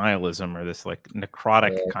proto-nihilism, or this like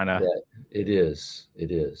necrotic kind of. It is.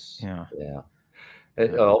 Yeah.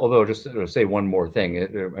 Although, just to say one more thing,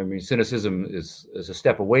 I mean, cynicism is a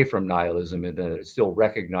step away from nihilism in that it still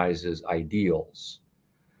recognizes ideals,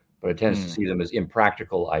 but it tends to see them as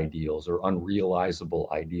impractical ideals or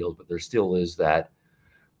unrealizable ideals. But there still is that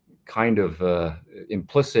kind of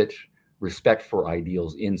implicit respect for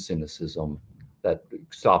ideals in cynicism that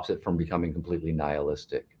stops it from becoming completely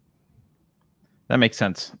nihilistic. That makes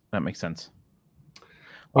sense.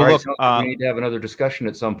 Well, look, we need to have another discussion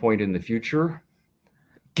at some point in the future.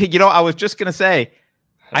 I was just going to say,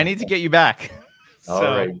 I need to get you back. All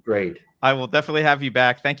right, great. I will definitely have you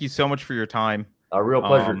back. Thank you so much for your time. A real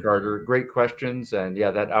pleasure, Carter. Great questions. And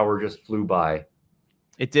yeah, that hour just flew by.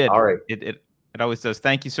 It did. All right. It always does.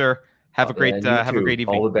 Thank you, sir. Have a great evening.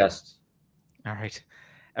 All the best. All right.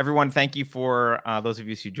 Everyone, thank you for those of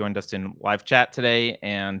you who joined us in live chat today,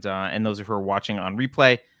 and those who are watching on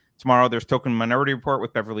replay. Tomorrow, there's Token Minority Report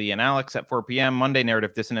with Beverly and Alex at 4 p.m. Monday,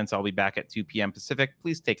 Narrative Dissonance. I'll be back at 2 p.m. Pacific.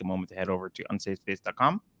 Please take a moment to head over to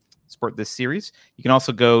unsafespace.com, support this series. You can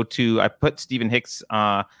also go to, I put Stephen Hicks'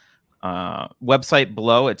 website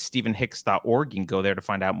below at stephenhicks.org. You can go there to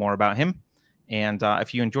find out more about him. And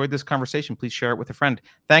if you enjoyed this conversation, please share it with a friend.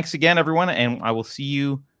 Thanks again, everyone, and I will see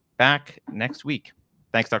you back next week.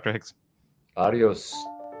 Thanks, Dr. Hicks. Adios.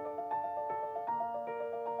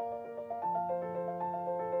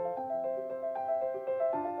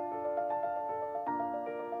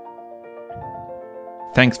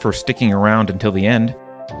 Thanks for sticking around until the end.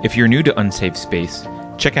 If you're new to Unsafe Space,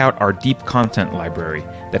 check out our deep content library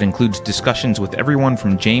that includes discussions with everyone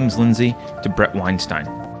from James Lindsay to Brett Weinstein.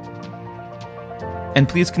 And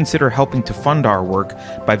please consider helping to fund our work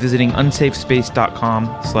by visiting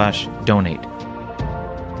unsafespace.com/donate.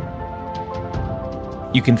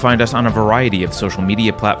 You can find us on a variety of social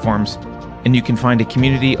media platforms, and you can find a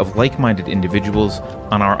community of like-minded individuals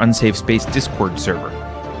on our Unsafe Space Discord server,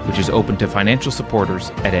 which is open to financial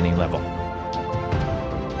supporters at any level.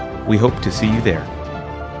 We hope to see you there.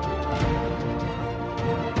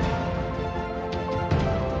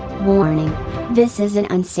 Warning. This is an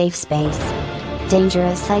unsafe space.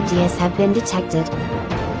 Dangerous ideas have been detected.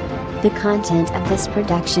 The content of this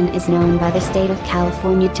production is known by the state of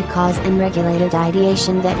California to cause unregulated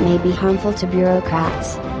ideation that may be harmful to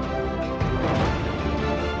bureaucrats.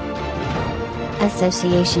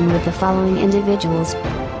 Association with the following individuals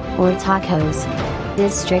or tacos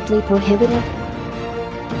is strictly prohibited.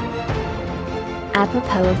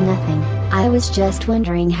 Apropos of nothing, I was just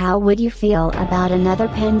wondering, how would you feel about another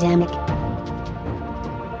pandemic?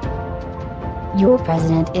 Your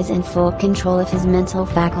president is in full control of his mental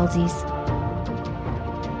faculties.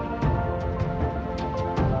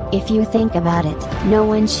 If you think about it, no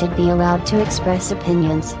one should be allowed to express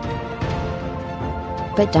opinions.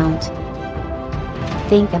 But don't.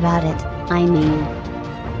 Think about it, I mean.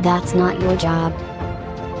 That's not your job.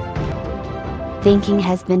 Thinking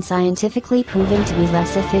has been scientifically proven to be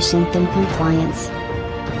less efficient than compliance.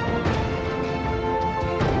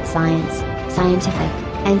 Science, scientific,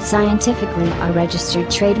 and scientifically are registered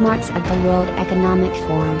trademarks of the World Economic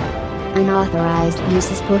Forum. Unauthorized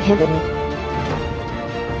use is prohibited.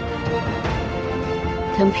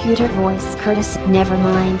 Computer voice courtesy. Never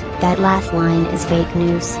mind, that last line is fake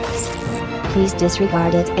news. Please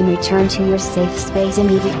disregard it and return to your safe space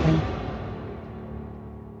immediately.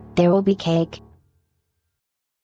 There will be cake.